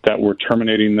tolerable that we're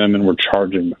terminating them and we're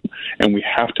charging them. And we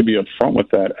have to be upfront with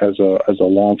that as a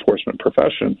law enforcement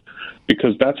profession,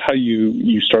 because that's how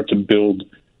you start to build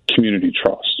community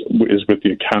trust, is with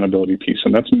the accountability piece.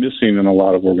 And that's missing in a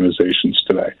lot of organizations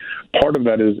today. Part of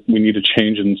that is we need a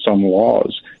change in some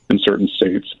laws in certain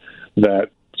states that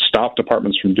stop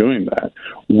departments from doing that.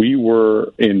 We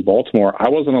were in Baltimore. I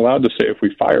wasn't allowed to say if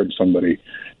we fired somebody,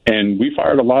 and we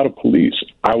fired a lot of police.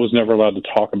 I was never allowed to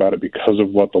talk about it because of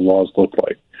what the laws look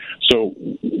like. So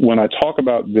when I talk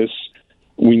about this,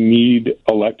 we need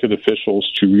elected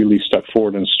officials to really step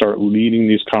forward and start leading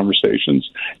these conversations.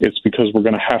 It's because we're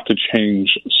going to have to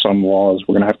change some laws.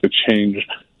 We're going to have to change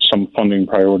some funding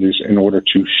priorities in order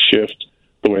to shift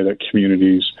the way that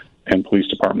communities and police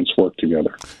departments work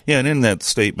together. Yeah, and in that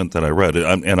statement that I read,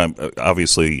 I'm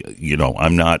obviously,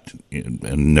 I'm not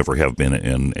and never have been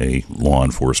in a law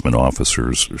enforcement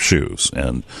officer's shoes.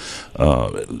 And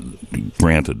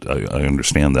granted, I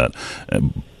understand that.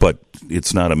 But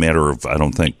it's not a matter of, I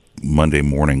don't think, Monday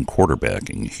morning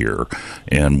quarterbacking here.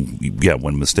 And, yeah,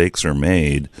 when mistakes are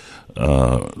made,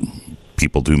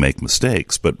 people do make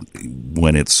mistakes. But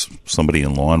when it's somebody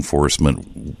in law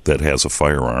enforcement that has a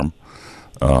firearm,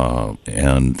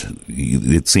 and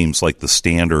it seems like the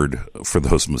standard for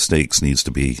those mistakes needs to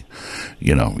be,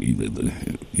 you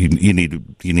need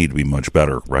to be much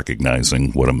better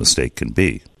recognizing what a mistake can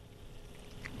be.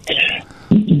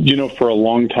 For a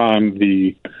long time,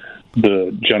 the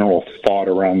general thought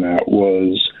around that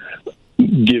was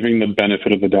giving the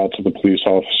benefit of the doubt to the police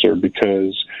officer,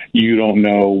 because you don't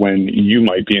know when you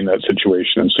might be in that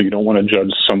situation, and so you don't want to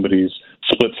judge somebody's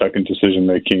split-second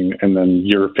decision-making, and then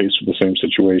you're faced with the same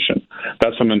situation.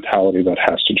 That's a mentality that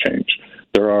has to change.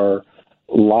 There are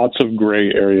lots of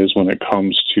gray areas when it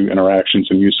comes to interactions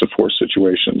and use of force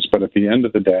situations. But at the end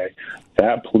of the day,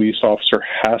 that police officer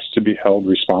has to be held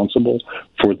responsible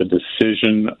for the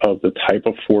decision of the type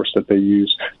of force that they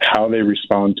use, how they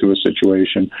respond to a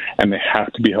situation, and they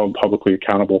have to be held publicly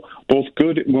accountable. Both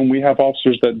good, when we have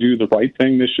officers that do the right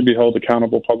thing, they should be held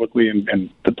accountable publicly, and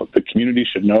the community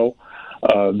should know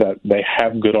that they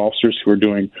have good officers who are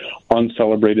doing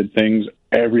uncelebrated things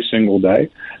every single day.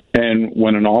 And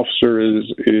when an officer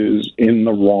is in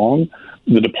the wrong,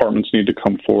 the departments need to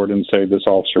come forward and say this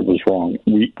officer was wrong.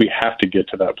 We have to get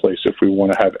to that place if we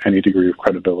want to have any degree of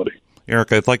credibility.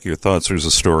 Eric, I'd like your thoughts. There's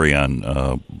a story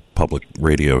on public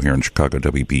radio here in Chicago,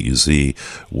 WBEZ,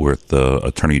 with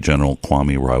Attorney General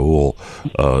Kwame Raoul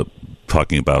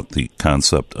talking about the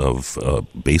concept of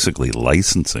basically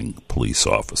licensing police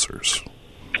officers.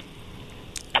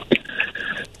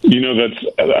 You know,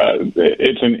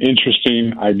 it's an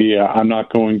interesting idea. I'm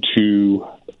not going to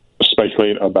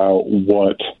speculate about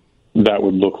what that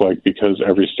would look like, because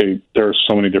every state, there are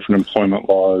so many different employment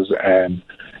laws and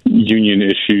union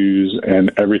issues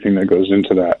and everything that goes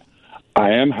into that.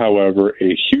 I am, however,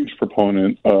 a huge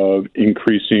proponent of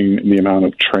increasing the amount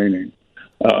of training.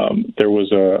 There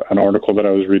was an article that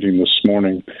I was reading this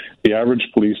morning. The average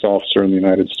police officer in the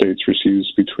United States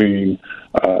receives between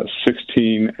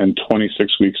 16 and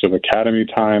 26 weeks of academy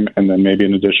time, and then maybe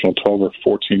an additional 12 or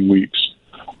 14 weeks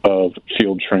of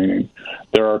field training.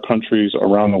 There are countries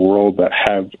around the world that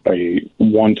have a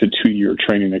 1 to 2 year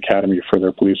training academy for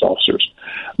their police officers.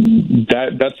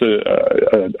 That's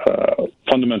a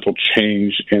fundamental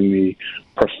change in the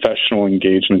professional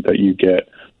engagement that you get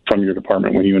from your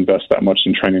department when you invest that much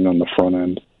in training on the front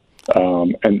end.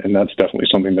 And that's definitely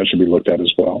something that should be looked at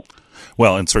as well.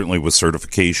 Well, and certainly with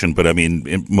certification, but I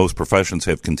mean, most professions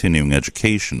have continuing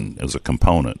education as a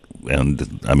component.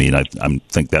 And I mean, I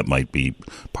think that might be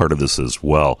part of this as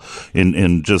well.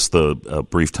 In just the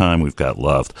brief time we've got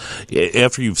left,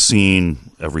 after you've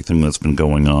seen everything that's been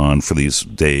going on for these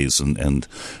days and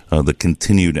the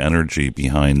continued energy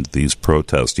behind these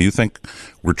protests, do you think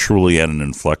we're truly at an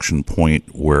inflection point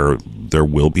where there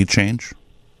will be change?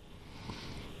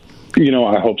 You know,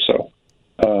 I hope so.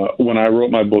 When I wrote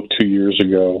my book 2 years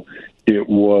ago, it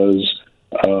was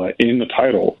in the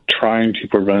title, trying to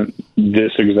prevent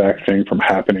this exact thing from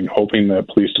happening, hoping that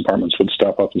police departments would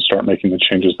step up and start making the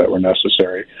changes that were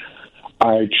necessary.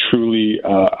 I truly,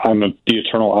 I'm the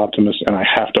eternal optimist, and I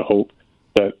have to hope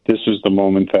that this is the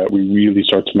moment that we really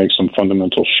start to make some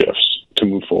fundamental shifts to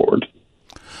move forward.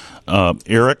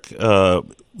 Eric,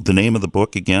 the name of the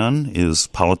book, again, is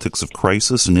Politics of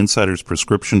Crisis, an Insider's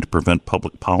Prescription to Prevent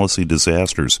Public Policy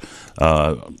Disasters.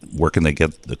 Where can they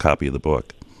get the copy of the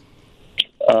book?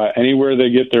 Anywhere they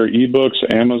get their ebooks,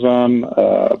 Amazon,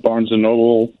 Barnes &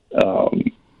 Noble,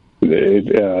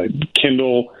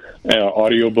 Kindle,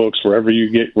 audiobooks, wherever you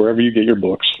get your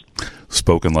books.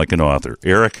 Spoken like an author.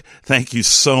 Eric, thank you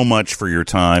so much for your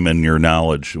time and your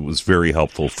knowledge. It was very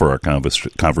helpful for our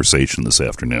conversation this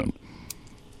afternoon.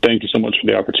 Thank you so much for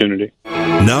the opportunity.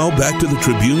 Now back to the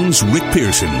Tribune's Rick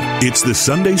Pearson. It's the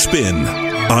Sunday Spin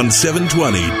on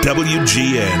 720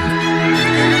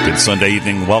 WGN. Good Sunday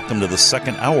evening. Welcome to the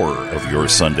second hour of your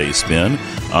Sunday Spin.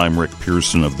 I'm Rick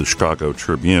Pearson of the Chicago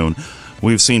Tribune.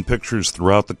 We've seen pictures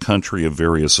throughout the country of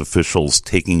various officials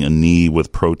taking a knee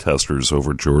with protesters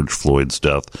over George Floyd's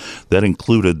death. That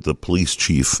included the police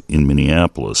chief in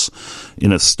Minneapolis.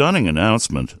 In a stunning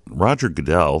announcement, Roger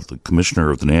Goodell, the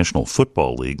commissioner of the National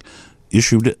Football League,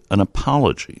 issued an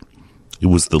apology. It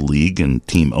was the league and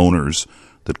team owners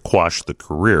that quashed the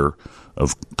career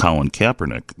of Colin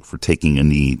Kaepernick for taking a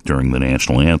knee during the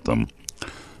national anthem.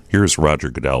 Here's Roger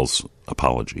Goodell's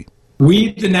apology.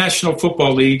 We, the National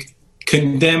Football League,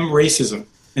 condemn racism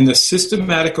and the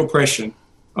systematic oppression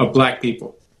of black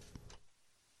people.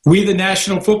 We, the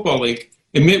National Football League,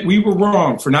 admit we were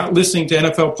wrong for not listening to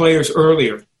NFL players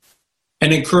earlier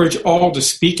and encourage all to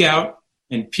speak out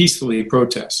and peacefully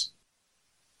protest.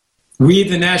 We,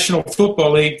 the National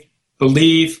Football League,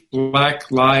 believe Black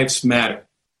Lives Matter.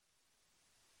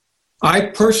 I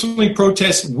personally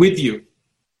protest with you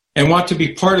and want to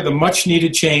be part of the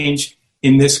much-needed change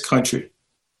in this country.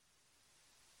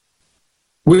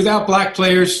 Without black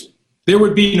players, there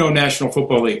would be no National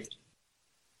Football League.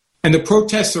 And the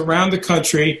protests around the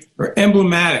country are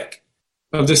emblematic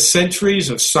of the centuries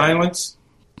of silence,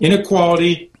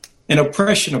 inequality, and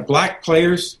oppression of black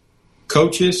players,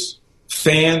 coaches,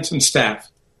 fans, and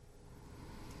staff.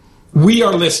 We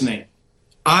are listening.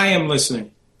 I am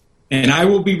listening. And I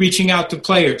will be reaching out to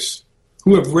players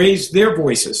who have raised their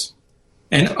voices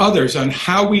and others on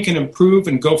how we can improve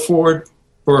and go forward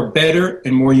for a better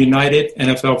and more united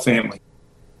NFL family.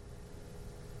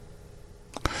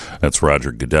 That's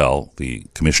Roger Goodell, the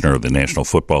commissioner of the National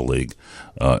Football League.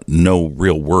 No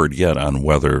real word yet on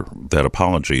whether that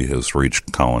apology has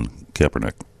reached Colin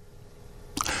Kaepernick.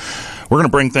 We're going to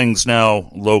bring things now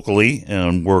locally,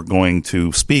 and we're going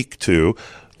to speak to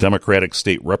Democratic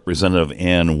State Representative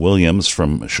Ann Williams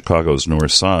from Chicago's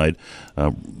North Side.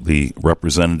 The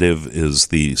representative is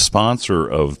the sponsor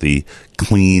of the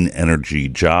Clean Energy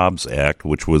Jobs Act,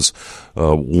 which was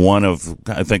one of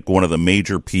the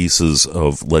major pieces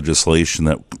of legislation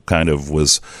that kind of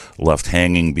was left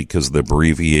hanging because of the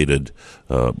abbreviated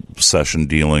session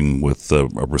dealing with a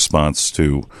response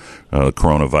to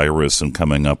coronavirus and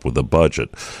coming up with a budget.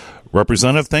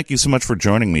 Representative, thank you so much for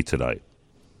joining me tonight.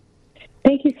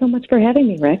 Thank you so much for having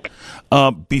me, Rick.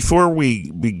 Before we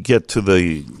get to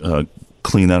the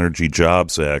Clean Energy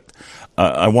Jobs Act,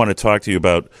 I want to talk to you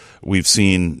about, we've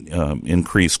seen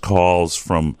increased calls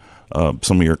from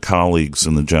some of your colleagues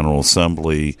in the General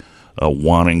Assembly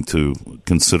wanting to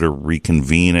consider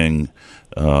reconvening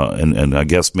and I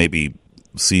guess maybe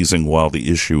seizing while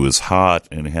the issue is hot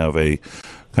and have a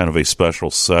kind of a special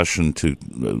session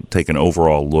to take an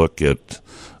overall look at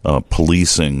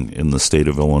policing in the state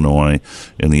of Illinois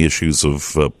and the issues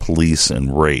of police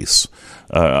and race.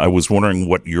 I was wondering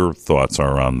what your thoughts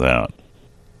are on that.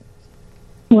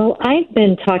 Well, I've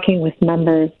been talking with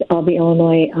members of the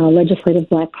Illinois Legislative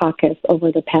Black Caucus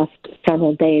over the past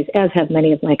several days, as have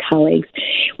many of my colleagues.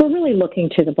 We're really looking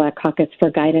to the Black Caucus for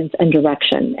guidance and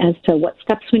direction as to what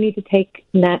steps we need to take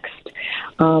next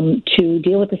to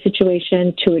deal with the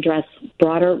situation, to address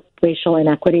broader racial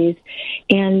inequities.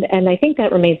 And I think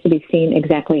that remains to be seen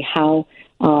exactly how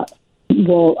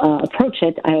we'll approach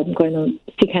it. I'm going to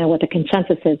see kind of what the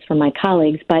consensus is from my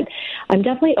colleagues, but I'm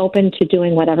definitely open to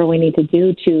doing whatever we need to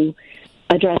do to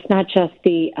address not just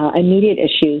the immediate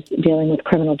issues dealing with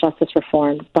criminal justice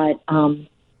reform, but some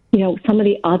of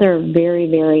the other very,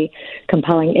 very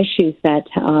compelling issues that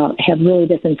have really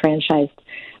disenfranchised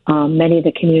many of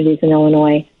the communities in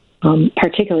Illinois,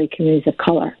 particularly communities of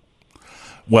color.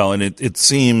 Well, and it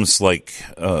seems like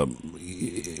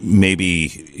maybe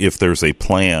if there's a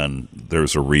plan,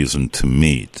 there's a reason to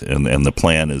meet, and the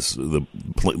plan is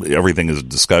everything is a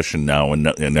discussion now,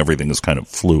 and everything is kind of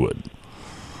fluid.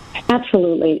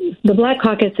 Absolutely. The Black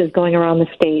Caucus is going around the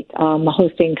state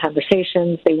hosting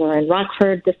conversations. They were in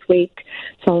Rockford this week.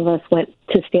 Some of us went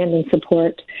to stand in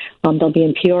support. They'll be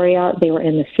in Peoria. They were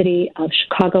in the city of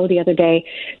Chicago the other day.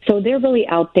 So they're really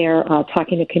out there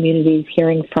talking to communities,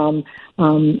 hearing from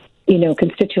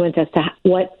constituents as to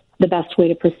what the best way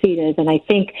to proceed is. And I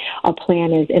think a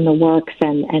plan is in the works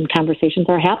and conversations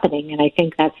are happening. And I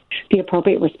think that's the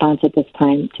appropriate response at this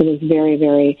time to this very,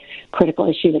 very critical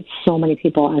issue that so many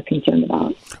people are concerned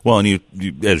about. Well, and you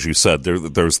as you said,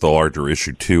 there's the larger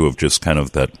issue, too, of just kind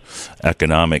of that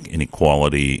economic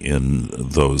inequality in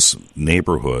those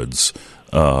neighborhoods.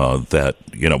 Look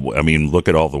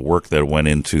at all the work that went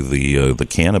into the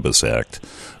Cannabis Act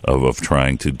of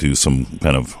trying to do some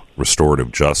kind of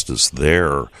restorative justice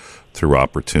there through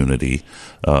opportunity,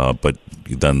 but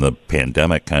then the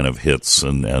pandemic kind of hits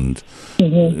and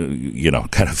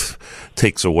kind of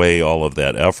takes away all of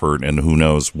that effort, and who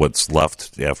knows what's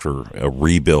left after a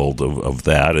rebuild of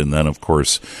that. And then, of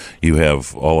course, you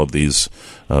have all of these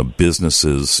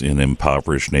businesses in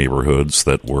impoverished neighborhoods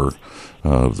that were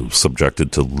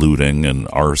subjected to looting and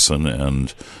arson,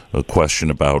 and a question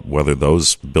about whether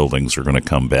those buildings are going to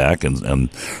come back. And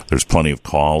there's plenty of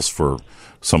calls for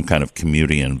some kind of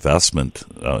community investment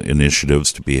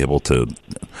initiatives to be able to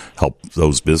help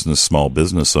those small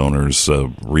business owners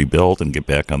rebuild and get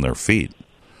back on their feet.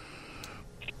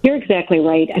 You're exactly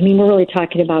right. I mean, we're really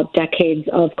talking about decades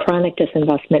of chronic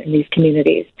disinvestment in these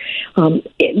communities.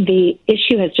 The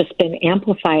issue has just been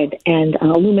amplified and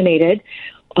illuminated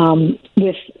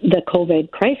with the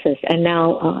COVID crisis, and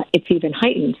now it's even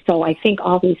heightened. So I think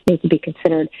all these need to be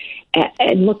considered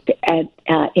and looked at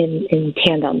in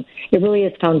tandem. It really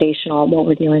is foundational what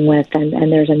we're dealing with,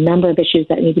 and there's a number of issues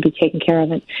that need to be taken care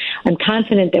of. And I'm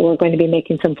confident that we're going to be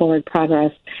making some forward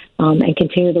progress and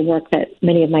continue the work that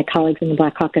many of my colleagues in the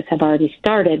Black Caucus have already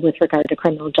started with regard to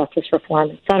criminal justice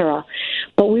reform, et cetera.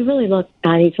 But we really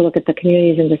need to look at the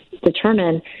communities and just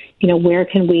determine, where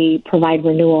can we provide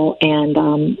renewal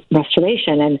and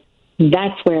restoration, and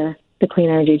that's where the Clean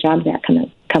Energy Jobs Act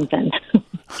comes in.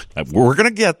 We're going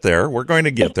to get there.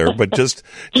 But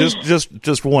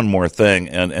just one more thing,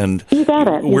 and you got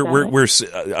it. We're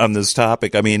on this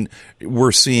topic. I mean,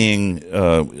 we're seeing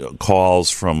calls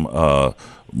from a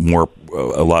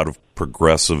lot of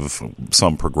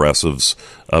some progressives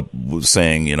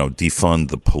saying, defund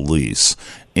the police.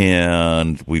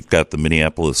 And we've got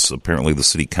apparently the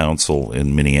city council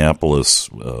in Minneapolis,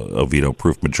 a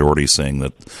veto-proof majority saying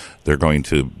that they're going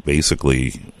to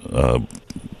basically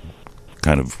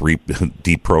kind of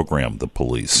deprogram the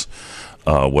police,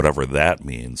 whatever that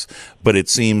means. But it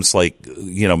seems like,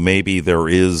 maybe there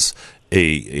is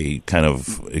a kind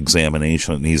of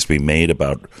examination that needs to be made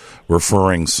about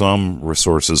referring some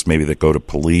resources maybe that go to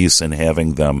police and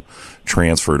having them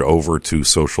transferred over to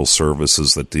social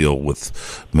services that deal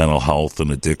with mental health and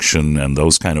addiction and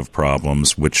those kind of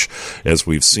problems, which, as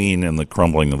we've seen in the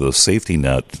crumbling of the safety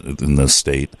net in this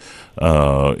state,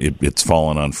 it's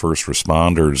fallen on first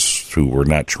responders who were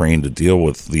not trained to deal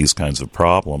with these kinds of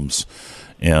problems,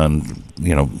 and,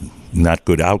 not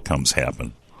good outcomes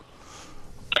happen.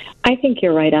 I think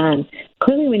you're right on.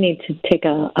 Clearly, we need to take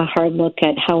a hard look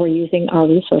at how we're using our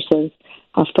resources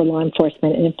for law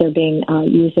enforcement and if they're being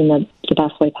used in the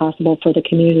best way possible for the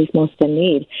communities most in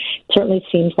need. It certainly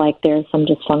seems like there's some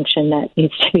dysfunction that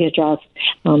needs to be addressed.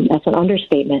 That's an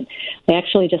understatement. I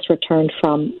actually just returned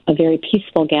from a very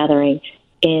peaceful gathering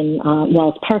in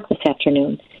Wells Park this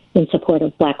afternoon in support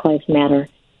of Black Lives Matter.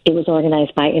 It was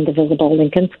organized by Indivisible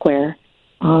Lincoln Square,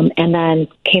 and then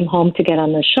came home to get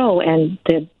on the show, and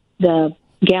the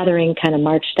gathering kind of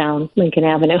marched down Lincoln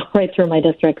Avenue right through my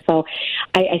district. So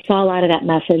I saw a lot of that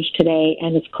message today,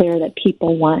 and it's clear that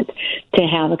people want to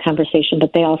have a conversation,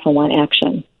 but they also want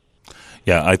action.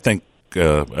 Yeah, I think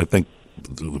the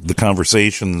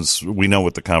conversations, we know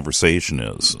what the conversation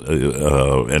is.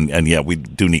 And yeah, we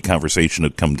do need conversation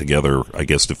to come together, I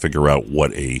guess, to figure out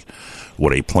what a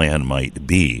plan might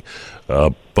be.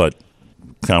 But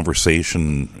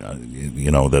conversation,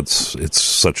 it's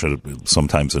such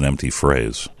sometimes an empty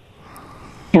phrase.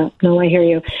 Yeah, no, I hear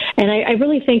you. And I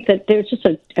really think that there's just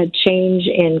a change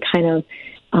in kind of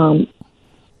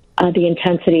the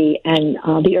intensity and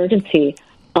the urgency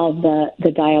of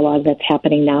the dialogue that's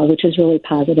happening now, which is really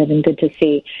positive and good to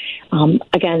see.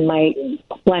 Again, my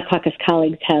Black Caucus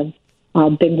colleagues have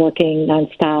been working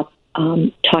nonstop,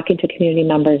 talking to community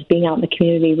members, being out in the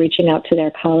community, reaching out to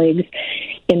their colleagues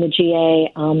in the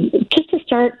GA, just to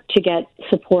start to get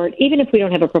support, even if we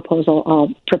don't have a proposal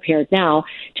all prepared now,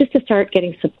 just to start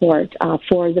getting support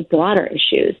for the broader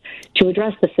issues, to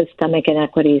address the systemic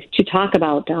inequities, to talk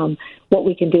about what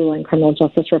we can do on criminal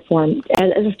justice reform.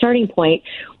 As a starting point,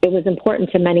 it was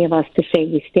important to many of us to say,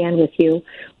 we stand with you.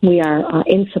 We are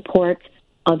in support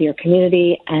of your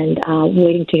community, and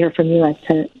waiting to hear from you as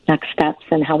to next steps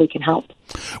and how we can help.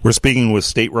 We're speaking with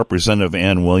State Representative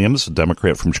Ann Williams, a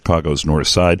Democrat from Chicago's North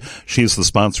Side. She's the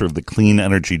sponsor of the Clean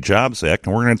Energy Jobs Act,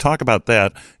 and we're going to talk about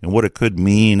that and what it could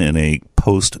mean in a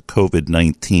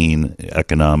post-COVID-19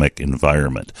 economic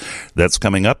environment. That's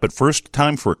coming up, but first,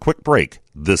 time for a quick break.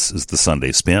 This is the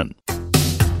Sunday Spin.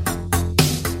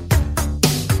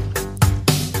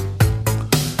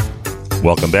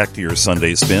 Welcome back to your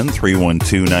Sunday Spin.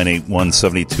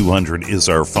 312-981-7200 is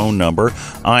our phone number.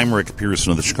 I'm Rick Pearson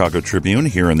of the Chicago Tribune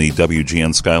here in the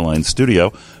WGN Skyline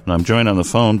studio, and I'm joined on the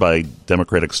phone by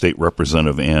Democratic State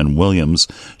Representative Ann Williams.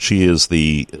 She is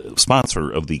the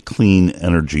sponsor of the Clean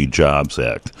Energy Jobs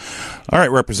Act. All right,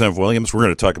 Representative Williams, we're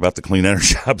going to talk about the Clean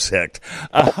Energy Jobs Act.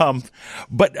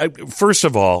 But first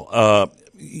of all,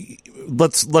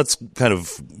 let's kind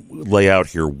of lay out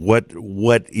here what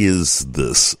is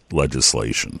this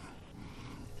legislation?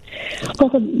 Well,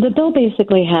 the bill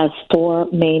basically has four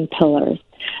main pillars.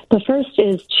 The first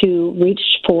is to reach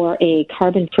for a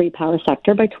carbon-free power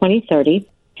sector by 2030.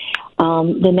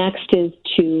 The next is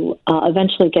to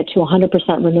eventually get to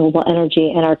 100% renewable energy,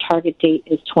 and our target date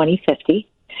is 2050.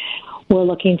 We're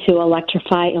looking to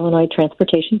electrify Illinois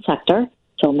transportation sector,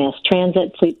 so mass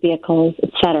transit, fleet vehicles,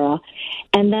 etc.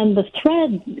 And then the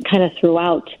thread kind of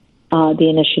throughout the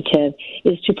initiative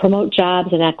is to promote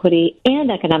jobs and equity and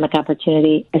economic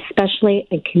opportunity, especially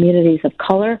in communities of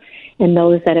color and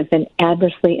those that have been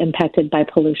adversely impacted by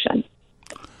pollution.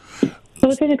 So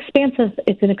it's an expansive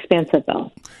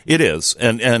bill. It is,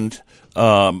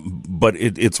 but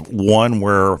it's one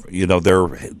where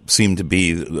there seemed to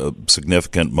be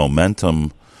significant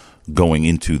momentum going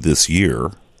into this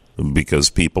year, because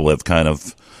people have kind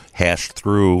of hashed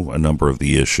through a number of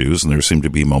the issues, and there seemed to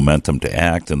be momentum to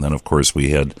act. And then, of course,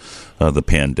 we had the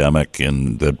pandemic,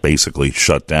 and that basically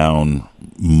shut down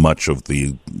much of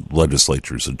the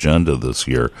legislature's agenda this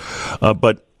year.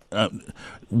 But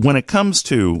when it comes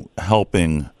to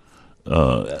helping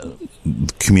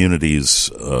communities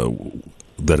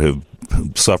that have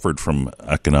suffered from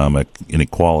economic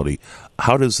inequality,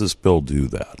 how does this bill do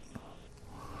that?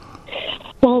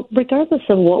 Well, regardless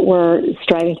of what we're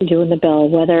striving to do in the bill,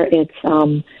 whether it's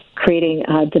creating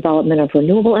development of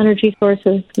renewable energy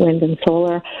sources, wind and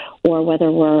solar, or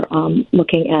whether we're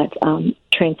looking at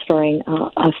transferring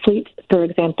a fleet, for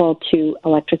example, to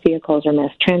electric vehicles or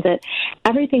mass transit.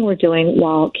 Everything we're doing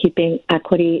while keeping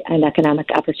equity and economic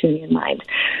opportunity in mind.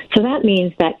 So that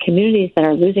means that communities that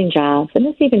are losing jobs, and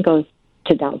this even goes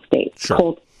to downstate,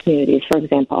 coal communities, for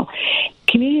example,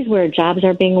 communities where jobs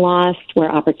are being lost,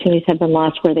 where opportunities have been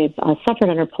lost, where they've suffered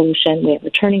under pollution, we have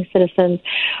returning citizens.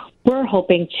 We're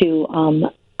hoping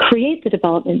to create the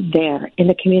development there in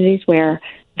the communities where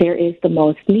there is the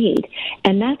most need.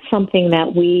 And that's something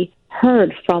that we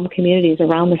heard from communities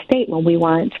around the state when we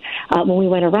went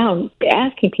around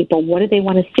asking people what do they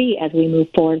want to see as we move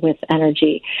forward with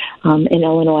energy in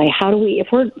Illinois. How do we, if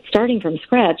we're starting from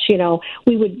scratch,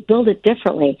 we would build it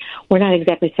differently. We're not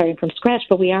exactly starting from scratch,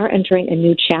 but we are entering a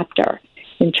new chapter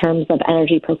in terms of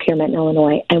energy procurement in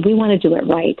Illinois, and we want to do it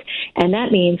right. And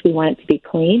that means we want it to be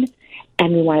clean,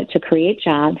 and we want it to create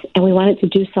jobs, and we want it to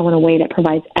do so in a way that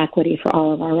provides equity for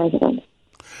all of our residents.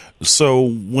 So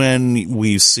when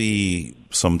we see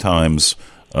sometimes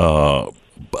on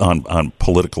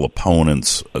political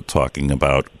opponents talking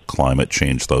about climate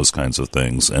change, those kinds of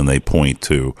things, and they point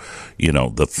to,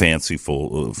 the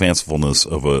fancifulness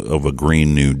of a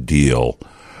Green New Deal,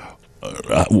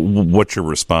 what's your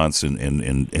response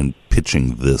in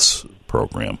pitching this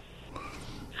program?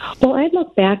 Well, I'd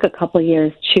look back a couple of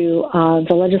years to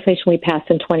the legislation we passed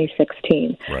in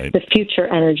 2016, the Future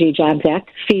Energy Jobs Act,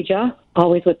 FEJA,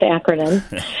 always with the acronym.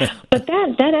 But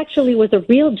that actually was a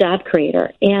real job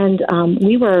creator, and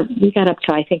we got up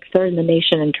to, I think, third in the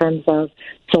nation in terms of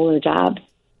solar jobs.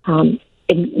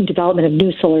 In development of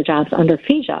new solar jobs under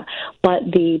FEJA. But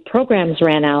the programs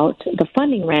ran out, the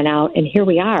funding ran out, and here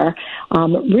we are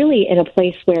really in a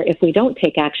place where if we don't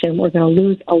take action, we're going to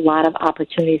lose a lot of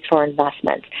opportunities for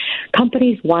investment.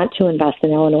 Companies want to invest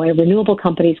in Illinois. Renewable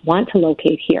companies want to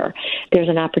locate here. There's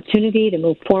an opportunity to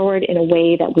move forward in a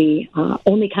way that we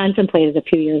only contemplated a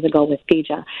few years ago with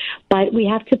FEJA. But we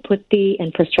have to put the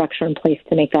infrastructure in place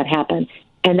to make that happen.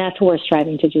 And that's what we're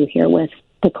striving to do here with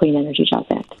the Clean Energy Jobs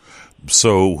Act.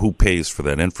 So who pays for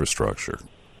that infrastructure?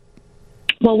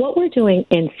 Well, what we're doing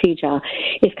in FEJA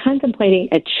is contemplating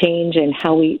a change in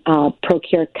how we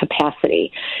procure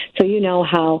capacity. So you know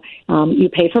how you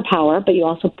pay for power, but you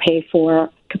also pay for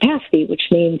capacity, which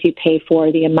means you pay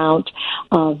for the amount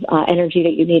of energy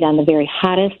that you need on the very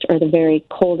hottest or the very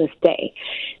coldest day.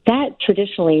 That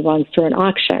traditionally runs through an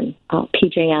auction.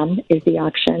 PJM is the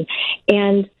auction.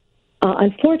 And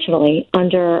unfortunately,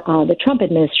 under the Trump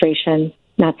administration,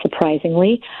 not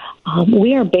surprisingly,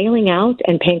 we are bailing out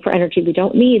and paying for energy we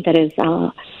don't need that is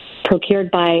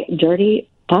procured by dirty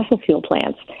fossil fuel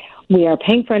plants. We are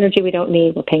paying for energy we don't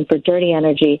need. We're paying for dirty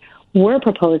energy. We're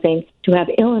proposing to have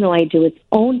Illinois do its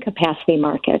own capacity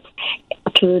markets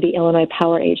through the Illinois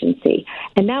Power Agency.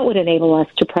 And that would enable us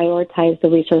to prioritize the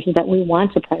resources that we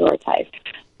want to prioritize,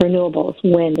 renewables,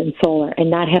 wind, and solar,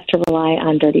 and not have to rely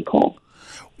on dirty coal.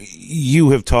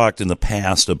 You have talked in the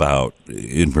past about,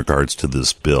 in regards to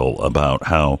this bill, about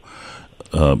how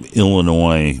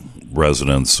Illinois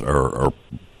residents are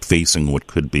facing what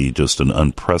could be just an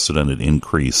unprecedented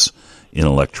increase in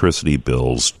electricity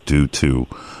bills due to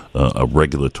a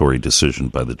regulatory decision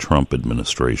by the Trump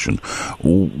administration.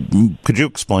 Could you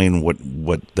explain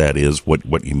what that is,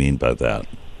 what you mean by that?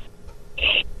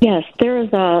 Yes, there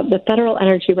is the Federal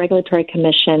Energy Regulatory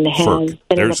Commission has FERC.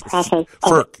 been in the process of...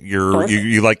 FERC.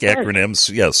 You like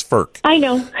acronyms? Yes, FERC. I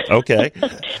know. Okay.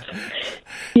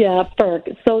 Yeah,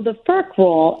 FERC. So the FERC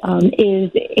rule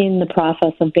is in the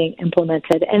process of being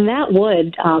implemented, and that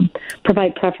would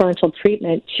provide preferential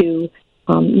treatment to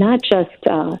not just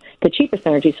the cheapest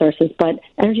energy sources, but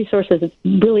energy sources that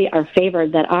really are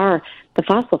favored that are the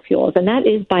fossil fuels, and that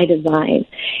is by design.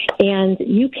 And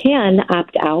you can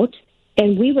opt out.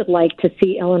 And we would like to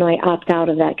see Illinois opt out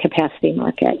of that capacity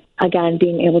market, again,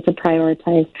 being able to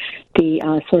prioritize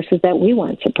the sources that we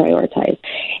want to prioritize.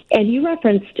 And you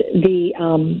referenced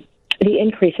the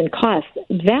increase in costs.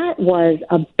 That was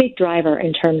a big driver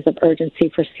in terms of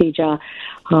urgency for CEJA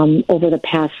over the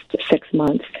past 6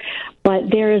 months.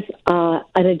 But there's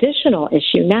an additional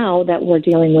issue now that we're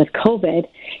dealing with COVID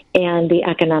and the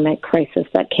economic crisis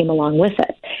that came along with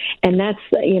it. And that's,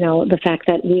 the fact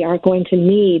that we are going to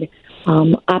need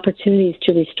opportunities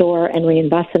to restore and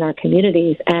reinvest in our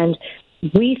communities. And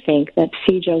we think that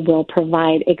CEJA will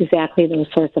provide exactly those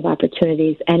sorts of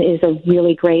opportunities and is a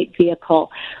really great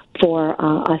vehicle for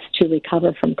us to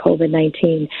recover from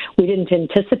COVID-19. We didn't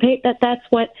anticipate that that's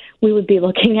what we would be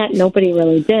looking at. Nobody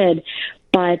really did.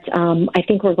 But I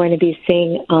think we're going to be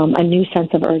seeing a new sense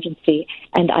of urgency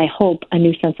and I hope a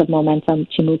new sense of momentum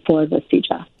to move forward with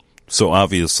CEJA. So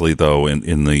obviously, though,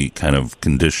 in the kind of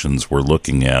conditions we're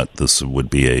looking at, this would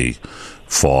be a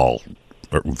fall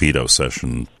or veto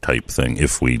session type thing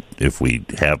if we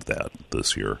have that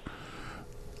this year.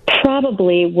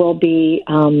 Probably will be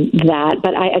that,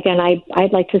 but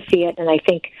I'd like to see it, and I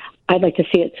think I'd like to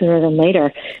see it sooner than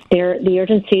later. The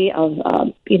urgency of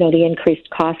the increased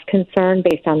cost concern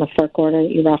based on the FERC order that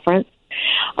you referenced,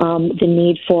 the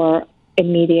need for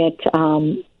immediate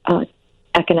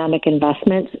economic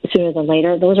investments sooner than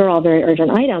later. Those are all very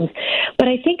urgent items. But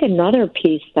I think another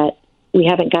piece that we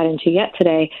haven't got into yet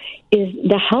today is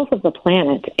the health of the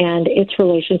planet and its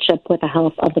relationship with the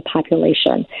health of the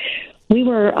population. We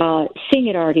were seeing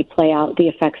it already play out, the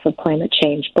effects of climate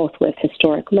change, both with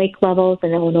historic lake levels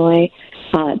in Illinois,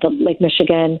 the Lake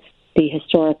Michigan, the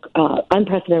historic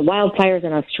unprecedented wildfires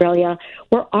in Australia.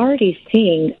 We're already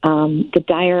seeing the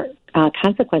dire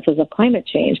consequences of climate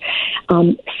change.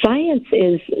 Science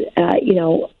is,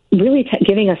 really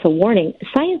giving us a warning.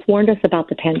 Science warned us about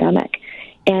the pandemic,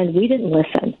 and we didn't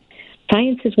listen.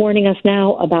 Science is warning us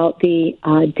now about the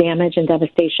damage and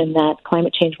devastation that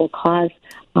climate change will cause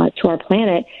to our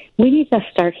planet. We need to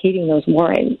start heeding those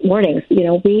warnings.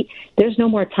 There's no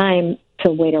more time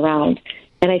to wait around.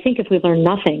 And I think if we learn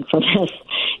nothing from this,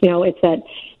 it's that,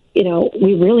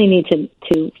 we really need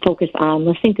to focus on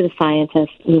listening to the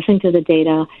scientists, listening to the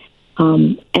data,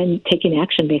 and taking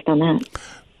action based on that.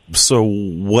 So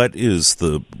what is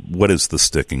the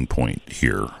sticking point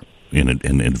here in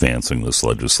advancing this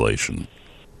legislation?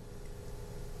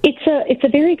 It's a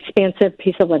very expansive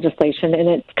piece of legislation, and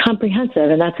it's comprehensive,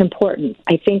 and that's important.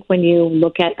 I think when you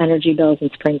look at energy bills in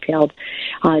Springfield,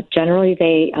 generally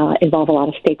they involve a lot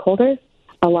of stakeholders,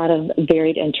 a lot of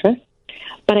varied interests.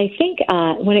 But I think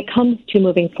when it comes to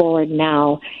moving forward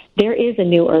now, there is a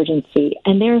new urgency,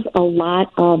 and there's a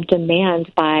lot of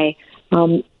demand by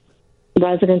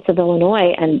residents of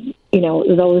Illinois and,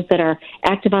 those that are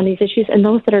active on these issues and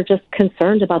those that are just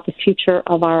concerned about the future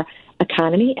of our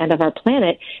economy and of our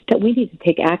planet, that we need to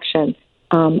take action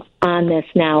on this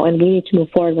now, and we need to move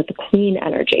forward with the clean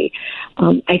energy.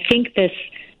 I think this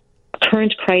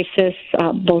current crisis,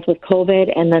 both with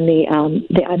COVID and then the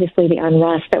obviously the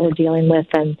unrest that we're dealing with,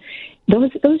 and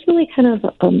those really kind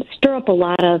of stir up a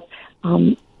lot of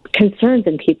concerns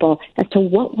in people as to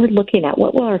what we're looking at,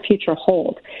 what will our future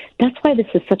hold. That's why this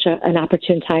is such an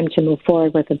opportune time to move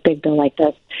forward with a big bill like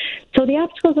this. So the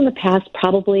obstacles in the past,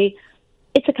 probably,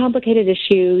 it's a complicated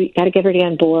issue. You got to get everybody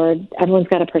on board. Everyone's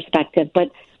got a perspective, but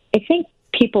I think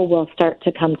people will start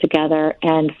to come together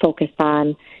and focus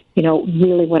on,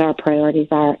 really what our priorities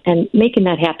are. And making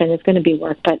that happen is going to be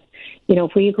work. But,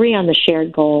 if we agree on the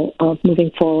shared goal of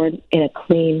moving forward in a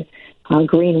clean,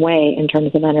 green way in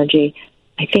terms of energy,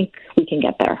 I think we can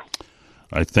get there.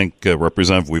 I think,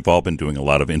 Representative, we've all been doing a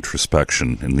lot of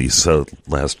introspection in these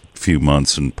last few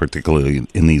months, and particularly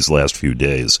in these last few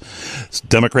days.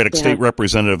 Democratic State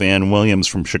Representative Ann Williams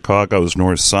from Chicago's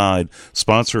North Side,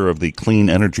 sponsor of the Clean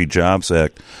Energy Jobs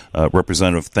Act.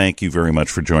 Representative, thank you very much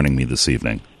for joining me this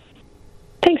evening.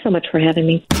 Thanks so much for having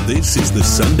me. This is the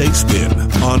Sunday Spin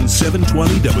on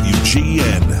 720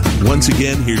 WGN. Once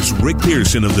again, here's Rick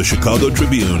Pearson of the Chicago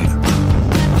Tribune.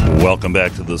 Welcome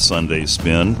back to the Sunday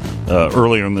Spin.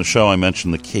 Earlier in the show, I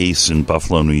mentioned the case in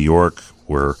Buffalo, New York,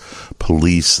 where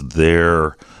police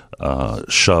there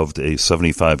shoved a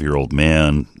 75-year-old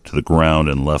man to the ground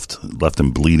and left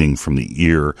him bleeding from the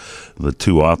ear. The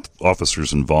two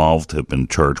officers involved have been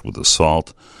charged with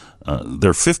assault.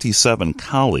 Their 57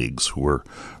 colleagues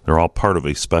they're all part of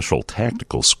a special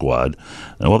tactical squad.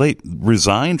 Well, they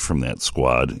resigned from that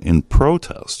squad in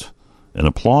protest and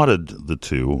applauded the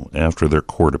two after their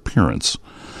court appearance.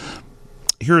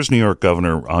 Here's New York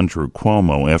Governor Andrew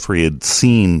Cuomo after he had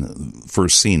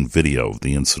first seen video of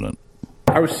the incident.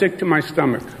 I was sick to my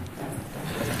stomach.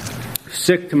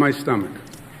 Sick to my stomach.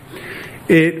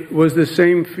 It was the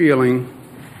same feeling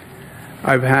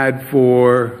I've had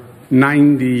for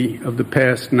 90 of the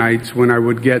past nights when I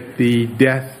would get the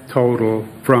death total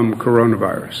from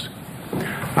coronavirus.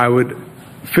 I would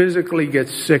physically get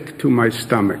sick to my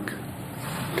stomach.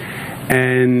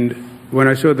 And when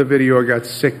I saw the video, I got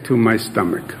sick to my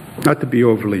stomach. Not to be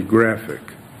overly graphic,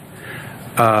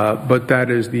 but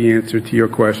that is the answer to your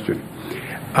question.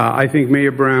 I think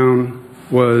Mayor Brown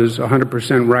was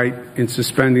 100% right in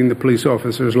suspending the police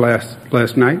officers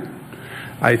last night.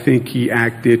 I think he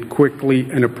acted quickly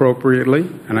and appropriately,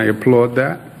 and I applaud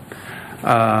that.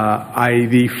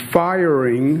 The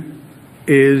firing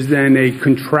is then a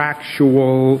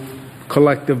contractual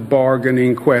collective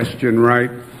bargaining question, right?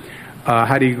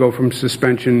 How do you go from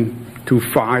suspension to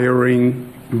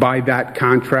firing by that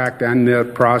contract and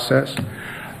the process?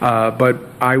 But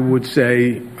I would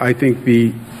say I think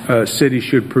the city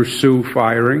should pursue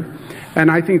firing,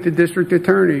 and I think the district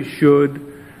attorney should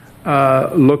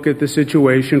look at the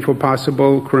situation for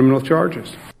possible criminal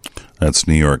charges. That's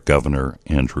New York Governor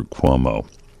Andrew Cuomo.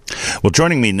 Well,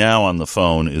 joining me now on the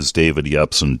phone is David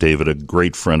Yepsen. David, a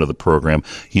great friend of the program.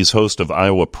 He's host of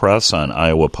Iowa Press on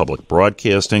Iowa Public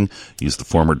Broadcasting. He's the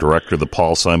former director of the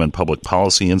Paul Simon Public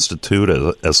Policy Institute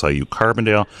at SIU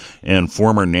Carbondale and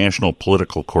former national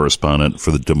political correspondent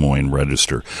for the Des Moines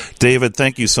Register. David,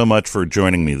 thank you so much for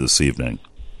joining me this evening.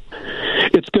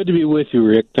 It's good to be with you,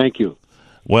 Rick. Thank you.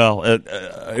 Well,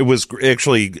 it was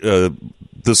actually...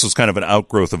 this was kind of an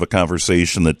outgrowth of a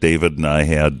conversation that David and I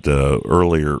had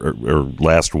earlier, or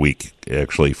last week,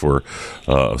 actually, for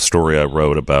a story I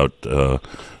wrote about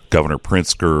Governor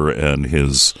Pritzker and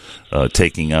his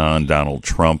taking on Donald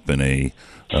Trump in a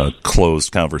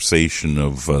closed conversation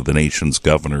of the nation's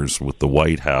governors with the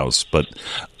White House. But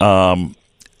I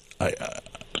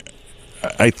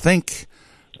think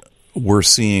we're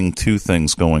seeing two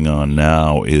things going on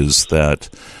now, is that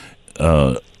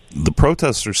the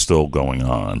protests are still going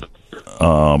on,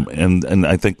 and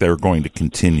I think they're going to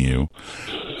continue.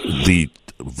 The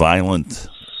violent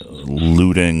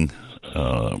looting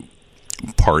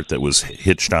part that was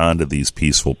hitched onto these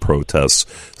peaceful protests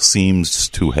seems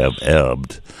to have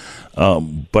ebbed.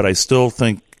 But I still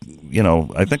think,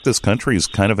 I think this country is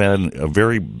kind of at a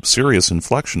very serious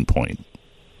inflection point.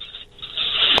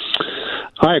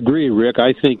 I agree, Rick.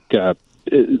 I think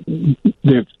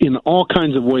in all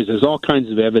kinds of ways, there's all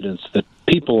kinds of evidence that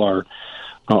people are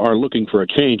looking for a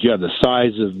change. You have the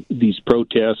size of these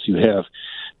protests. You have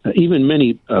even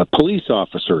many police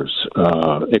officers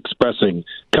expressing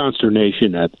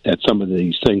consternation at some of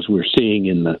these things we're seeing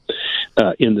in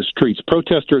the streets.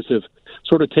 Protesters have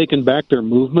sort of taken back their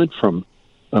movement from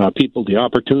people, the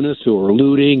opportunists who are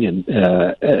looting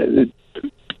and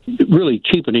really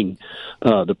cheapening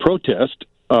the protest.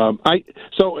 I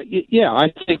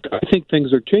think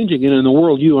things are changing, and in the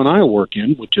world you and I work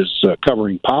in, which is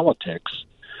covering politics,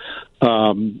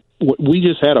 we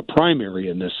just had a primary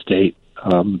in this state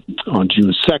on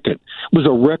June 2nd. It was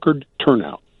a record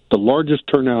turnout, the largest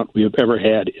turnout we have ever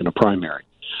had in a primary.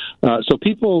 So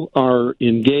people are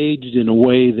engaged in a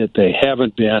way that they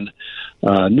haven't been.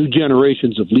 New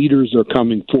generations of leaders are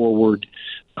coming forward,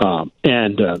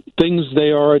 and things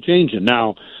they are changing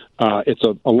now. It's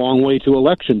a long way to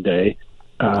Election Day,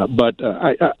 but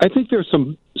I think there's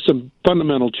some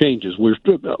fundamental changes.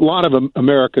 A lot of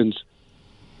Americans,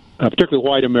 particularly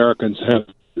white Americans,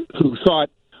 who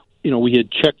thought we had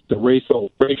checked the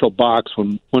racial box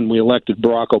when we elected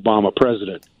Barack Obama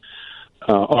president,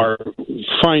 are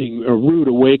finding a rude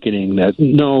awakening that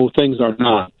no, things are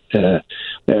not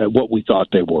what we thought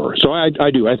they were. So I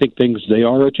do. I think they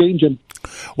are changing.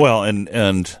 Well,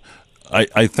 and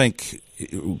I think,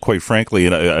 quite frankly,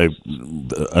 and I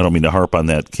don't mean to harp on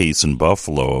that case in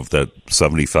Buffalo of that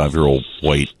 75-year-old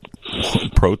white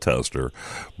protester,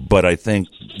 but I think,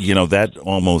 that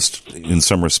almost, in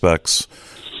some respects,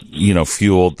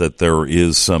 fueled that there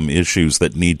is some issues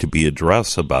that need to be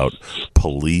addressed about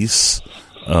police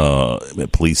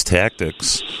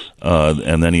tactics,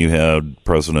 and then you had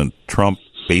President Trump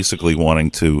basically wanting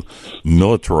to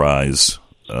militarize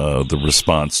the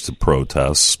response to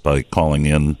protests by calling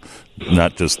in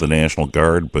not just the National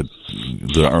Guard, but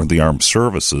the Armed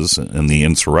Services and the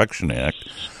Insurrection Act.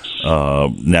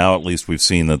 Now, at least, we've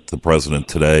seen that the president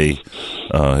today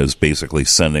is basically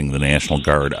sending the National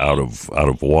Guard out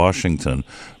of Washington.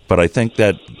 But I think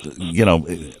that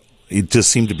it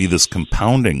just seemed to be this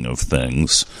compounding of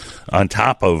things on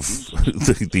top of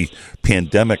the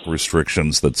pandemic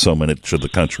restrictions that so much of the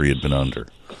country had been under.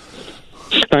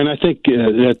 And I think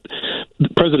that the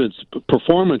president's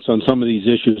performance on some of these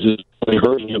issues is really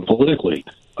hurting him politically.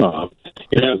 You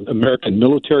have American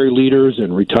military leaders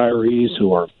and retirees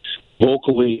who are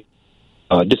vocally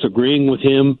disagreeing with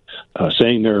him,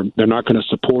 saying they're not going to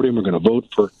support him or going to vote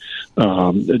for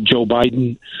Joe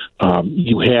Biden.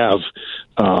 You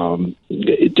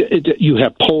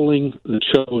have polling that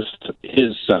shows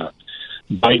his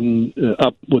Biden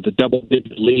up with a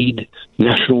double-digit lead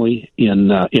nationally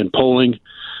in polling.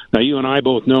 Now, you and I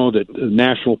both know that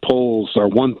national polls are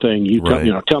one thing.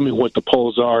 Tell me what the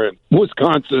polls are in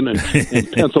Wisconsin and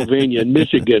Pennsylvania and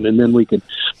Michigan, and then we can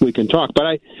talk.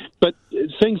 But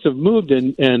things have moved,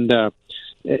 and a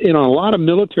lot of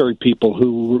military people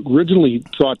who originally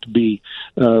thought to be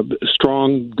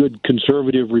strong, good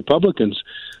conservative Republicans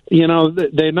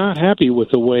they're not happy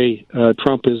with the way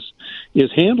Trump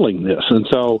is handling this, and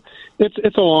so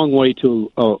it's a long way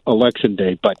to election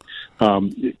day. But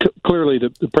clearly,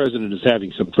 the president is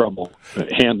having some trouble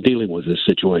dealing with this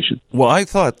situation. Well, I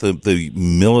thought the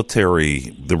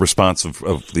military, the response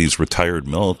of these retired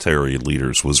military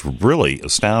leaders was really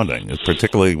astounding,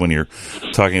 particularly when you're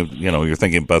talking, you're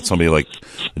thinking about somebody like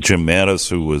Jim Mattis,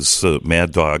 who was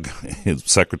Mad Dog, his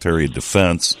Secretary of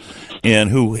Defense, and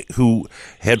who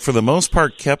had, for the most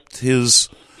part, kept his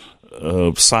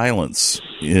silence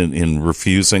in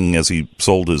refusing, as he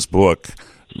sold his book,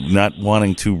 not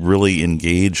wanting to really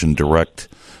engage and direct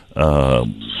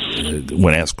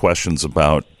when asked questions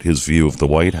about his view of the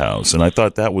White House. And I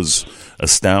thought that was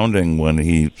astounding when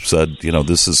he said,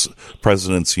 this is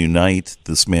Presidents Unite,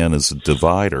 this man is a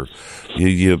divider.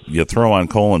 You throw on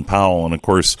Colin Powell, and of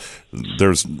course,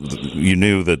 you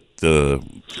knew that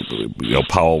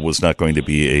Powell was not going to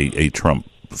be a Trump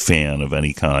fan of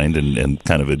any kind, and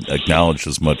kind of acknowledged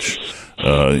as much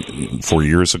 4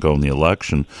 years ago in the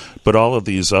election. But all of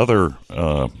these other,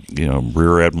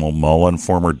 Rear Admiral Mullen,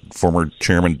 former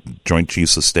chairman, Joint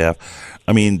Chiefs of Staff,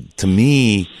 I mean, to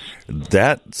me,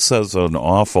 that says an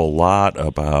awful lot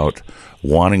about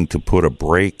wanting to put a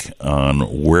brake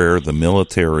on where the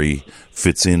military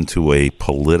fits into a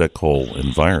political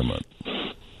environment.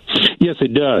 Yes,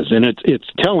 it does, and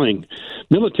it's telling.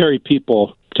 Military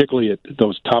people, particularly at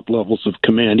those top levels of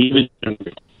command, even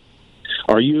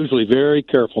are usually very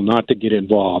careful not to get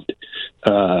involved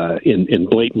in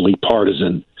blatantly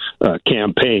partisan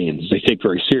campaigns. They take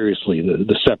very seriously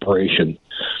the separation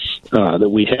that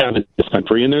we have in this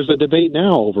country, and there's a debate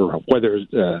now over whether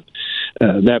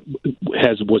that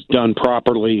was done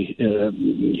properly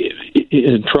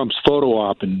in Trump's photo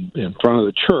op in front of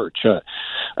the church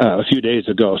a few days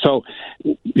ago. So,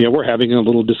 we're having a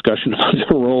little discussion about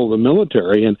the role of the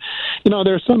military, and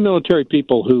there are some military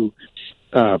people who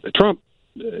Trump.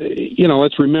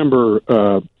 Let's remember,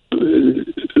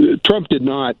 Trump did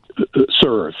not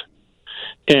serve,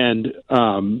 and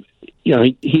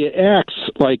he acts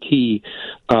like he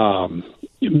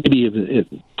maybe.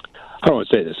 How do I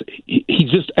say this? He's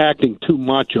just acting too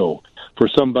macho for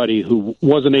somebody who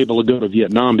wasn't able to go to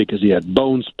Vietnam because he had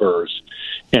bone spurs,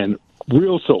 and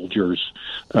real soldiers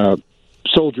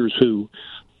who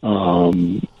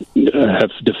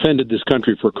have defended this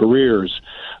country for careers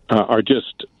are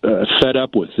just fed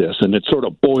up with this, and it sort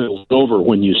of boils over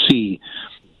when you see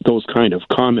those kind of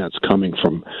comments coming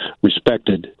from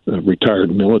respected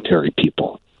retired military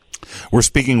people. We're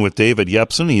speaking with David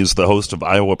Yepsen. He's the host of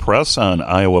Iowa Press on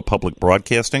Iowa Public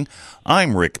Broadcasting.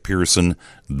 I'm Rick Pearson.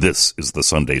 This is the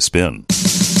Sunday Spin.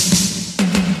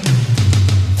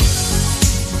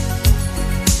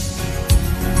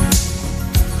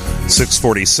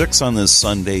 6:46 on this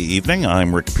Sunday evening.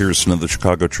 I'm Rick Pearson of the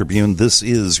Chicago Tribune. This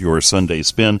is your Sunday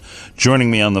Spin.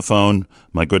 Joining me on the phone,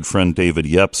 my good friend David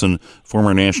Yepsen,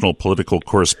 former national political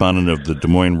correspondent of the Des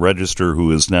Moines Register,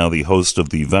 who is now the host of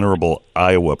the venerable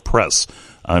Iowa Press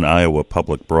on Iowa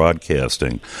Public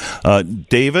Broadcasting.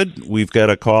 David, we've got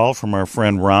a call from our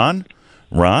friend Ron.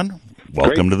 Ron,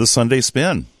 welcome to the Sunday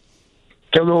Spin.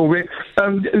 Hello, Rick.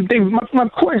 Dave, my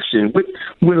question,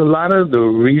 with a lot of the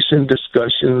recent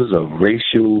discussions of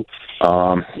racial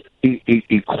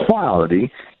equality,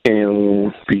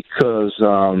 and because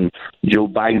Joe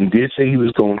Biden did say he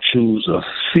was going to choose a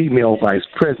female vice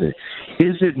president,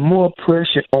 is it more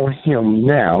pressure on him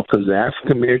now because the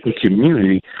African-American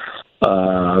community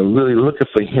really looking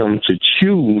for him to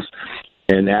choose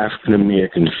an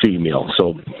African-American female?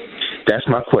 So that's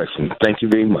my question. Thank you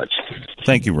very much.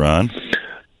 Thank you, Ron.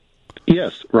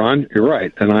 Yes, Ron, you're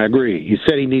right, and I agree. He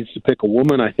said he needs to pick a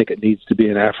woman. I think it needs to be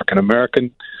an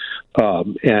African-American.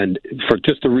 And for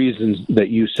just the reasons that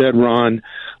you said, Ron,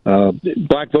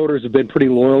 black voters have been pretty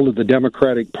loyal to the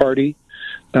Democratic Party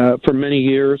for many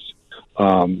years.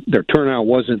 Their turnout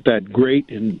wasn't that great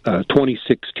in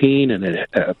 2016, and it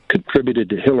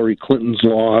contributed to Hillary Clinton's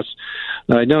loss.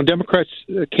 Now, Democrats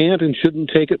can't and shouldn't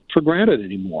take it for granted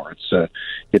anymore.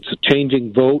 It's a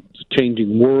changing vote, it's a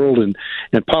changing world, and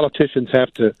politicians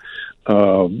have to,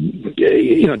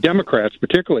 Democrats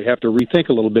particularly have to rethink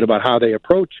a little bit about how they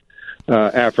approach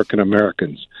African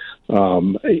Americans.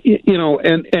 And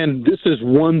this is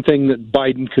one thing that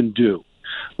Biden can do.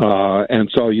 And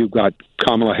so you've got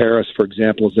Kamala Harris, for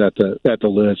example, is at the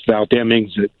list. Val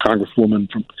Demings, a congresswoman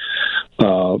from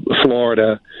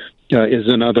Florida, is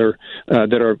another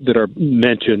that are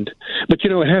mentioned. But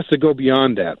it has to go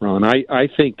beyond that, Ron. I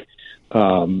think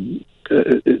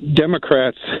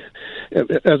Democrats,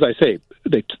 as I say,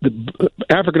 the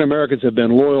African Americans have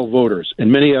been loyal voters,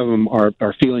 and many of them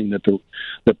are feeling that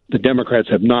the Democrats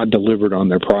have not delivered on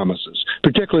their promises,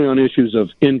 particularly on issues of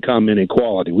income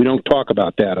inequality. We don't talk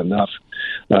about that enough,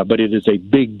 but it is a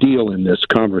big deal in this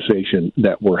conversation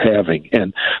that we're having.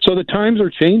 And so the times are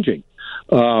changing.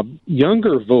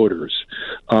 Younger voters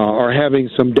are having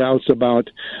some doubts about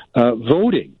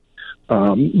voting.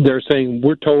 They're saying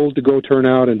we're told to go turn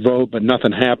out and vote, but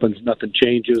nothing happens, nothing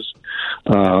changes.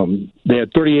 They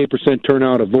had 38%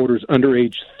 turnout of voters under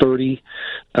age 30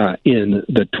 in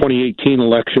the 2018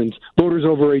 elections. Voters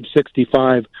over age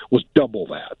 65 was double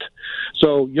that.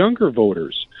 So younger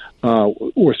voters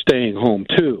were staying home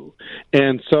too.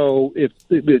 And so if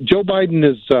Joe Biden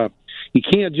is, he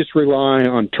can't just rely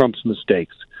on Trump's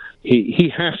mistakes.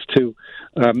 He has to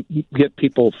get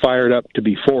people fired up to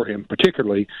be for him,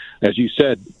 particularly, as you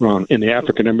said, Ron, in the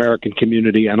African American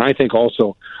community, and I think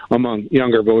also among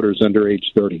younger voters under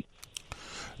age 30.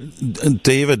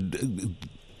 David,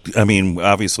 I mean,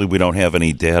 obviously we don't have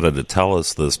any data to tell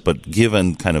us this, but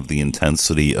given kind of the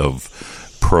intensity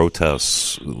of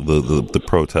protests, the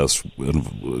protests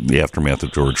in the aftermath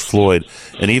of George Floyd,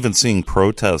 and even seeing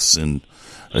protests in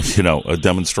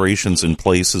demonstrations in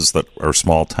places that are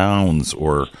small towns,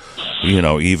 or,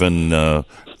 even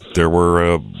there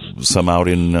were some out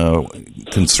in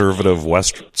conservative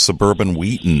West suburban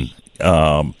Wheaton.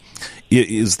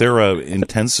 Is there a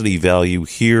intensity value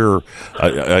here?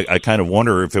 I kind of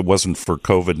wonder if it wasn't for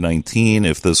COVID-19,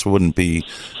 if this wouldn't be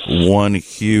one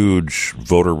huge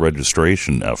voter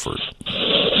registration effort.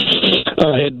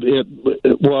 It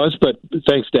was, but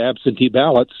thanks to absentee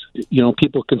ballots,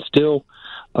 people can still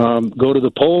go to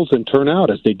the polls and turn out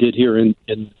as they did here in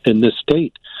this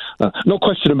state. No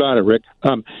question about it, Rick.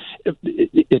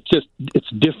 It's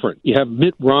different. You have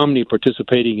Mitt Romney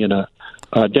participating in a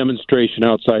demonstration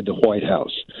outside the White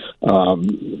House.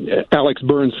 Alex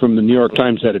Burns from the New York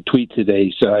Times had a tweet today.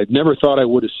 He said, "I never thought I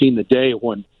would have seen the day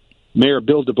when Mayor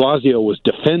Bill de Blasio was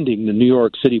defending the New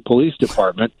York City Police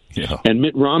Department, and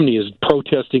Mitt Romney is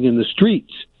protesting in the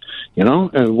streets."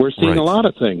 And we're seeing a lot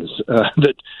of things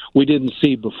that we didn't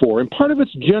see before. And part of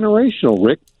it's generational,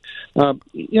 Rick.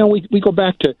 We go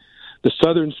back to the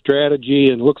Southern strategy,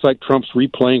 and it looks like Trump's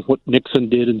replaying what Nixon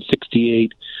did in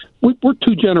 '68. We're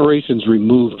 2 generations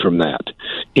removed from that.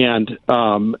 And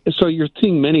so you're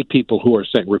seeing many people who are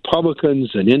saying,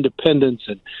 Republicans and independents,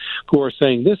 and who are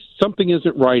saying something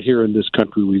isn't right here in this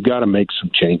country. We've got to make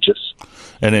some changes.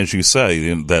 And as you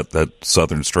say, that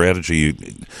Southern strategy,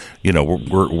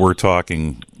 we're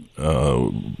talking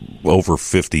over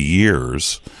 50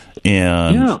 years,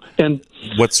 and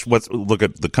what's look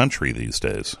at the country these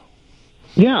days.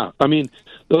 Yeah, I mean,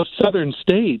 those southern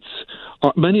states,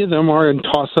 many of them are in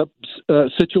toss-up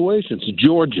situations.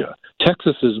 Georgia,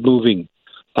 Texas is moving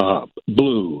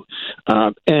blue,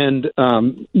 and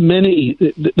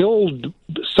the old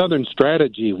Southern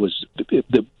strategy was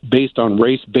based on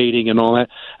race baiting and all that.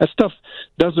 That stuff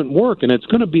doesn't work, and it's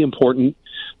going to be important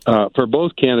for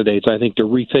both candidates, I think, to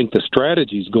rethink the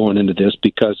strategies going into this,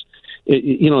 because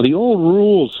the old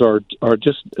rules are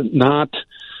just not.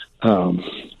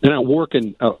 They're not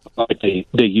working like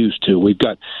they used to.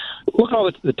 Look how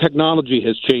the technology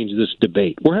has changed this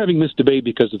debate. We're having this debate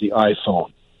because of the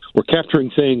iPhone. We're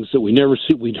capturing things that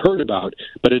we'd heard about,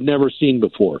 but had never seen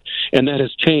before, and that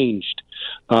has changed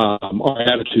our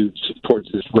attitudes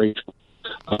towards this race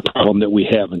problem that we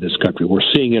have in this country. We're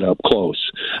seeing it up close,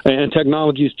 and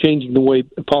technology is changing the way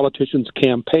politicians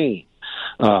campaign.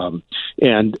 And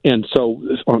so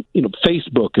on,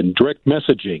 Facebook and direct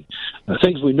messaging,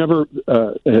 things we never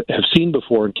have seen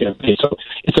before in campaigns. So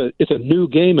it's a new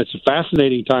game. It's a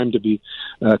fascinating time to be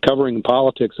covering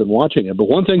politics and watching it. But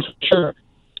one thing's for sure,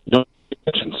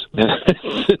 elections.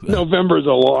 November's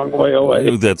a long way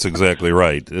away. That's exactly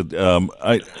right.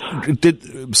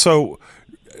 So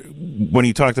when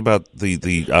you talked about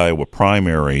the Iowa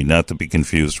primary, not to be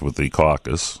confused with the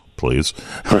caucus, please.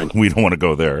 Right. We don't want to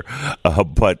go there.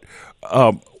 But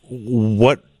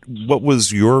what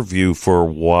was your view for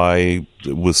why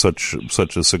it was such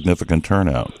a significant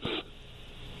turnout?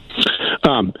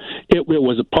 It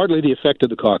was partly the effect of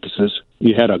the caucuses.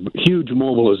 You had a huge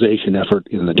mobilization effort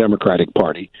in the Democratic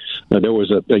Party. There was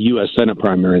a U.S. Senate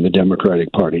primary in the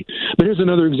Democratic Party. But here's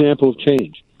another example of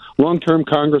change. Long-term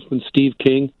Congressman Steve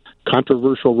King,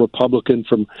 controversial Republican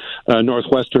from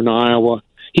northwestern Iowa,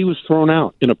 he was thrown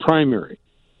out in a primary,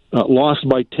 lost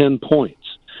by 10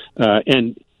 points.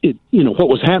 And what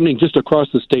was happening just across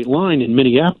the state line in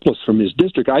Minneapolis from his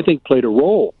district, I think, played a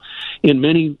role in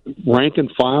many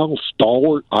rank-and-file,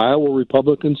 stalwart Iowa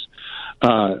Republicans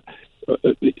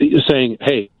saying,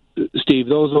 hey, Steve,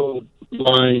 those old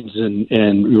lines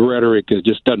and rhetoric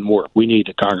just doesn't work. We need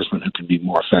a congressman who can be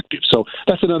more effective. So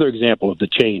that's another example of the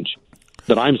change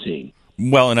that I'm seeing.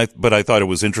 Well, but I thought it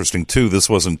was interesting, too. This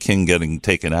wasn't King getting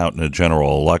taken out in a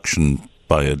general election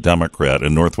by a Democrat.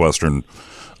 In northwestern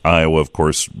Iowa, of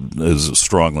course, is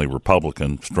strongly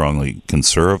Republican, strongly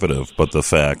conservative. But the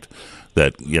fact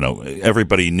that,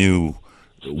 everybody knew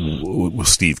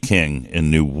Steve King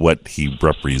and knew what he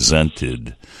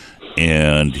represented,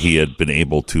 and he had been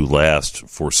able to last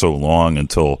for so long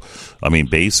until,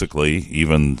 basically,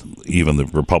 even the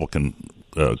Republican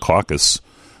caucus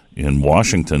in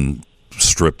Washington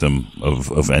stripped him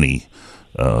of any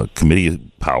committee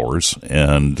powers,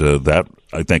 and that,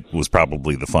 I think, was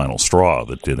probably the final straw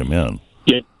that did him in.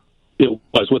 It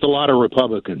was with a lot of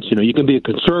Republicans. You can be a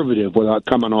conservative without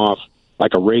coming off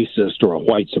like a racist or a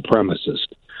white supremacist,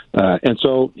 and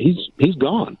so he's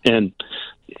gone. And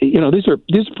these are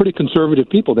pretty conservative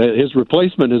people. His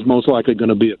replacement is most likely going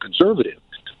to be a conservative,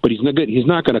 but he's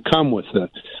not going to come with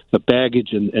the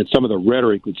baggage and some of the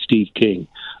rhetoric that Steve King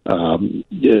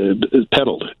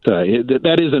peddled.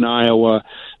 That is in Iowa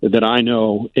that I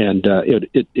know, and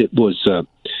it was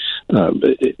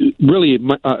really,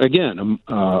 again,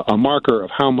 a marker of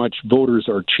how much voters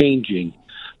are changing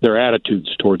their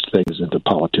attitudes towards things and to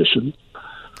politicians.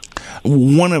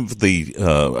 One of the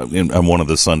on one of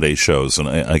the Sunday shows, and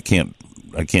I can't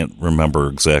remember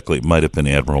exactly. It might have been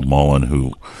Admiral Mullen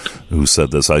who said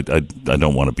this. I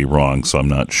don't want to be wrong, so I'm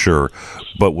not sure.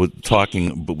 But was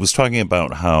talking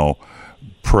about how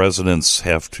presidents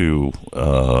have to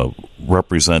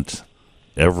represent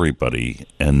everybody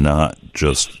and not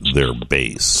just their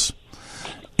base.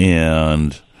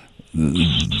 And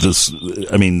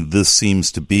this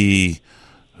seems to be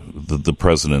the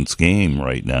president's game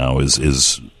right now. Is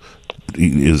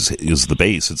the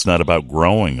base. It's not about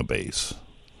growing a base.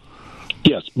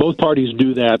 Yes, both parties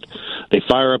do that. They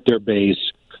fire up their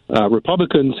base.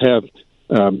 Republicans have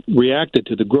reacted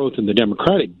to the growth in the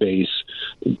Democratic base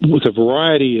with a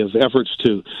variety of efforts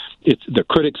the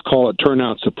critics call it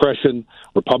turnout suppression.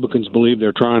 Republicans believe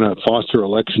they're trying to foster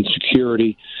election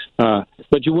security.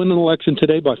 But you win an election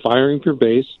today by firing your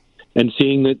base and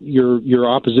seeing that your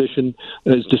opposition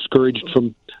is discouraged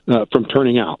from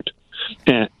turning out.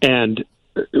 And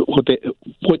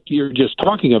what you're just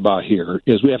talking about here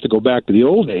is we have to go back to the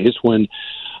old days when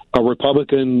a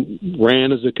Republican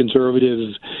ran as a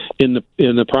conservative in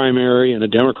the primary and a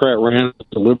Democrat ran as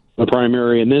a liberal in the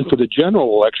primary, and then for the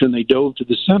general election they dove to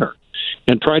the center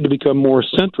and tried to become more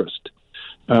centrist.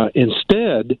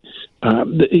 Instead,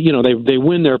 they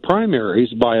win their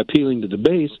primaries by appealing to the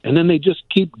base, and then they just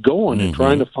keep going and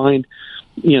trying to find,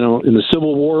 in the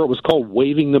Civil War it was called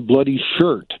waving the bloody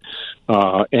shirt,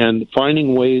 and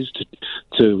finding ways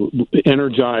to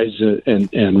energize and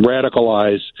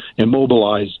radicalize and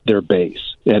mobilize their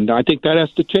base. And I think that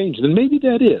has to change. And maybe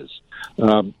that is.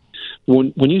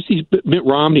 When you see Mitt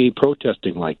Romney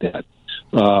protesting like that,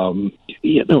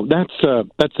 that's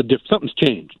something's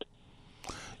changed.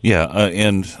 Yeah,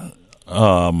 and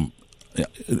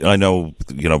I know,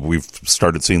 we've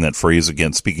started seeing that phrase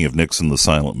again, speaking of Nixon, the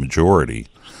silent majority.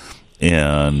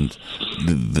 And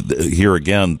here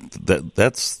again,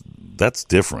 that's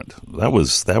different. That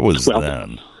was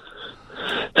then.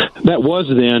 That was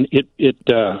then.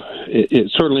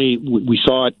 It certainly, we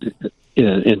saw it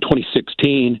in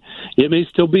 2016. It may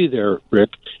still be there, Rick.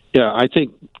 Yeah, I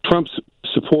think Trump's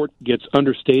support gets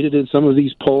understated in some of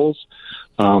these polls.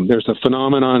 There's a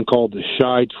phenomenon called the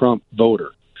shy Trump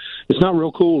voter. It's not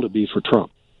real cool to be for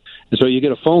Trump. And so you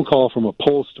get a phone call from a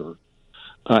pollster,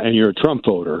 and you're a Trump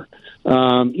voter.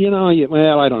 I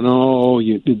don't know.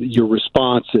 Your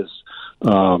response is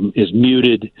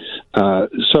muted.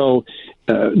 So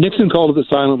Nixon called it the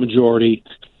silent majority.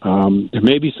 There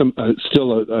may be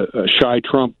still a shy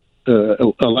Trump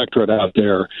electorate out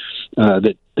there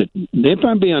that they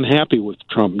might be unhappy with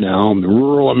Trump now.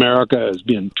 Rural America is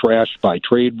being trashed by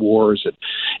trade wars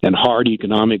and hard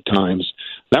economic times.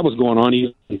 That was going on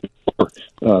even before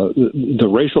the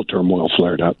racial turmoil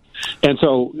flared up. And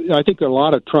so I think a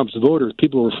lot of Trump's voters,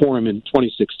 people who were for him in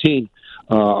 2016,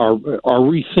 are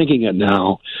rethinking it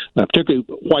now, particularly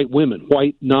white women,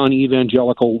 white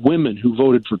non-evangelical women who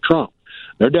voted for Trump.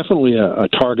 They're definitely a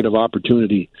target of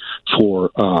opportunity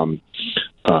for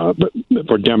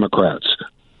Democrats.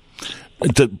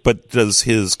 But does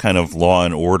his kind of law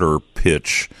and order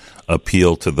pitch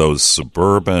appeal to those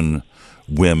suburban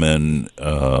women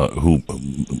who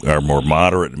are more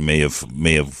moderate and may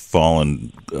have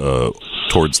fallen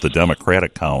towards the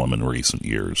Democratic column in recent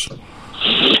years?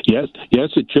 Yes,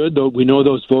 it should. Though we know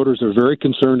those voters are very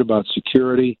concerned about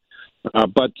security.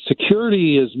 But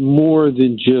security is more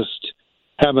than just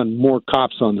having more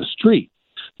cops on the street.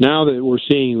 Now that we're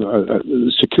seeing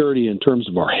security in terms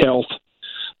of our health,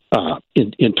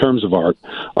 in terms of our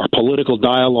political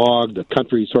dialogue, the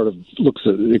country sort of looks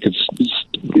at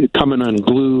it's coming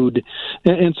unglued,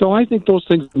 and so I think those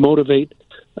things motivate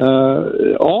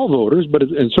all voters, but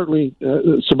and certainly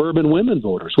suburban women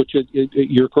voters, which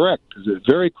you're correct, is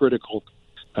very critical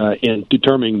in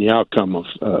determining the outcome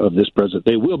of this president.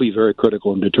 They will be very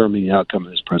critical in determining the outcome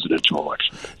of this presidential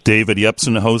election. David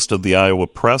Yepsen, host of the Iowa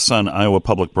Press on Iowa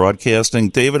Public Broadcasting.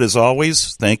 David, as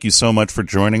always, thank you so much for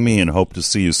joining me, and hope to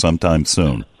see you sometime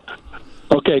soon.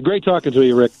 Okay, great talking to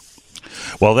you, Rick.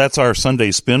 Well, that's our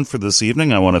Sunday Spin for this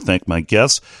evening. I want to thank my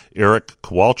guests, Eric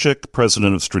Kowalczyk,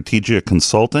 President of Strategia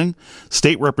Consulting,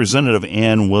 State Representative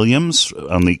Ann Williams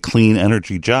on the Clean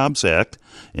Energy Jobs Act,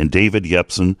 and David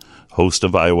Yepsen, host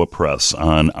of Iowa Press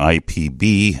on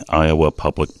IPB, Iowa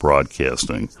Public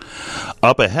Broadcasting.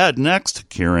 Up ahead next,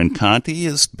 Karen Conti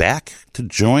is back to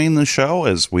join the show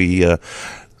as we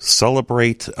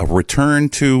celebrate a return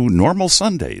to normal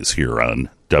Sundays here on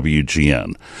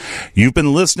WGN. You've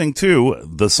been listening to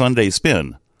The Sunday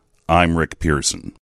Spin. I'm Rick Pearson.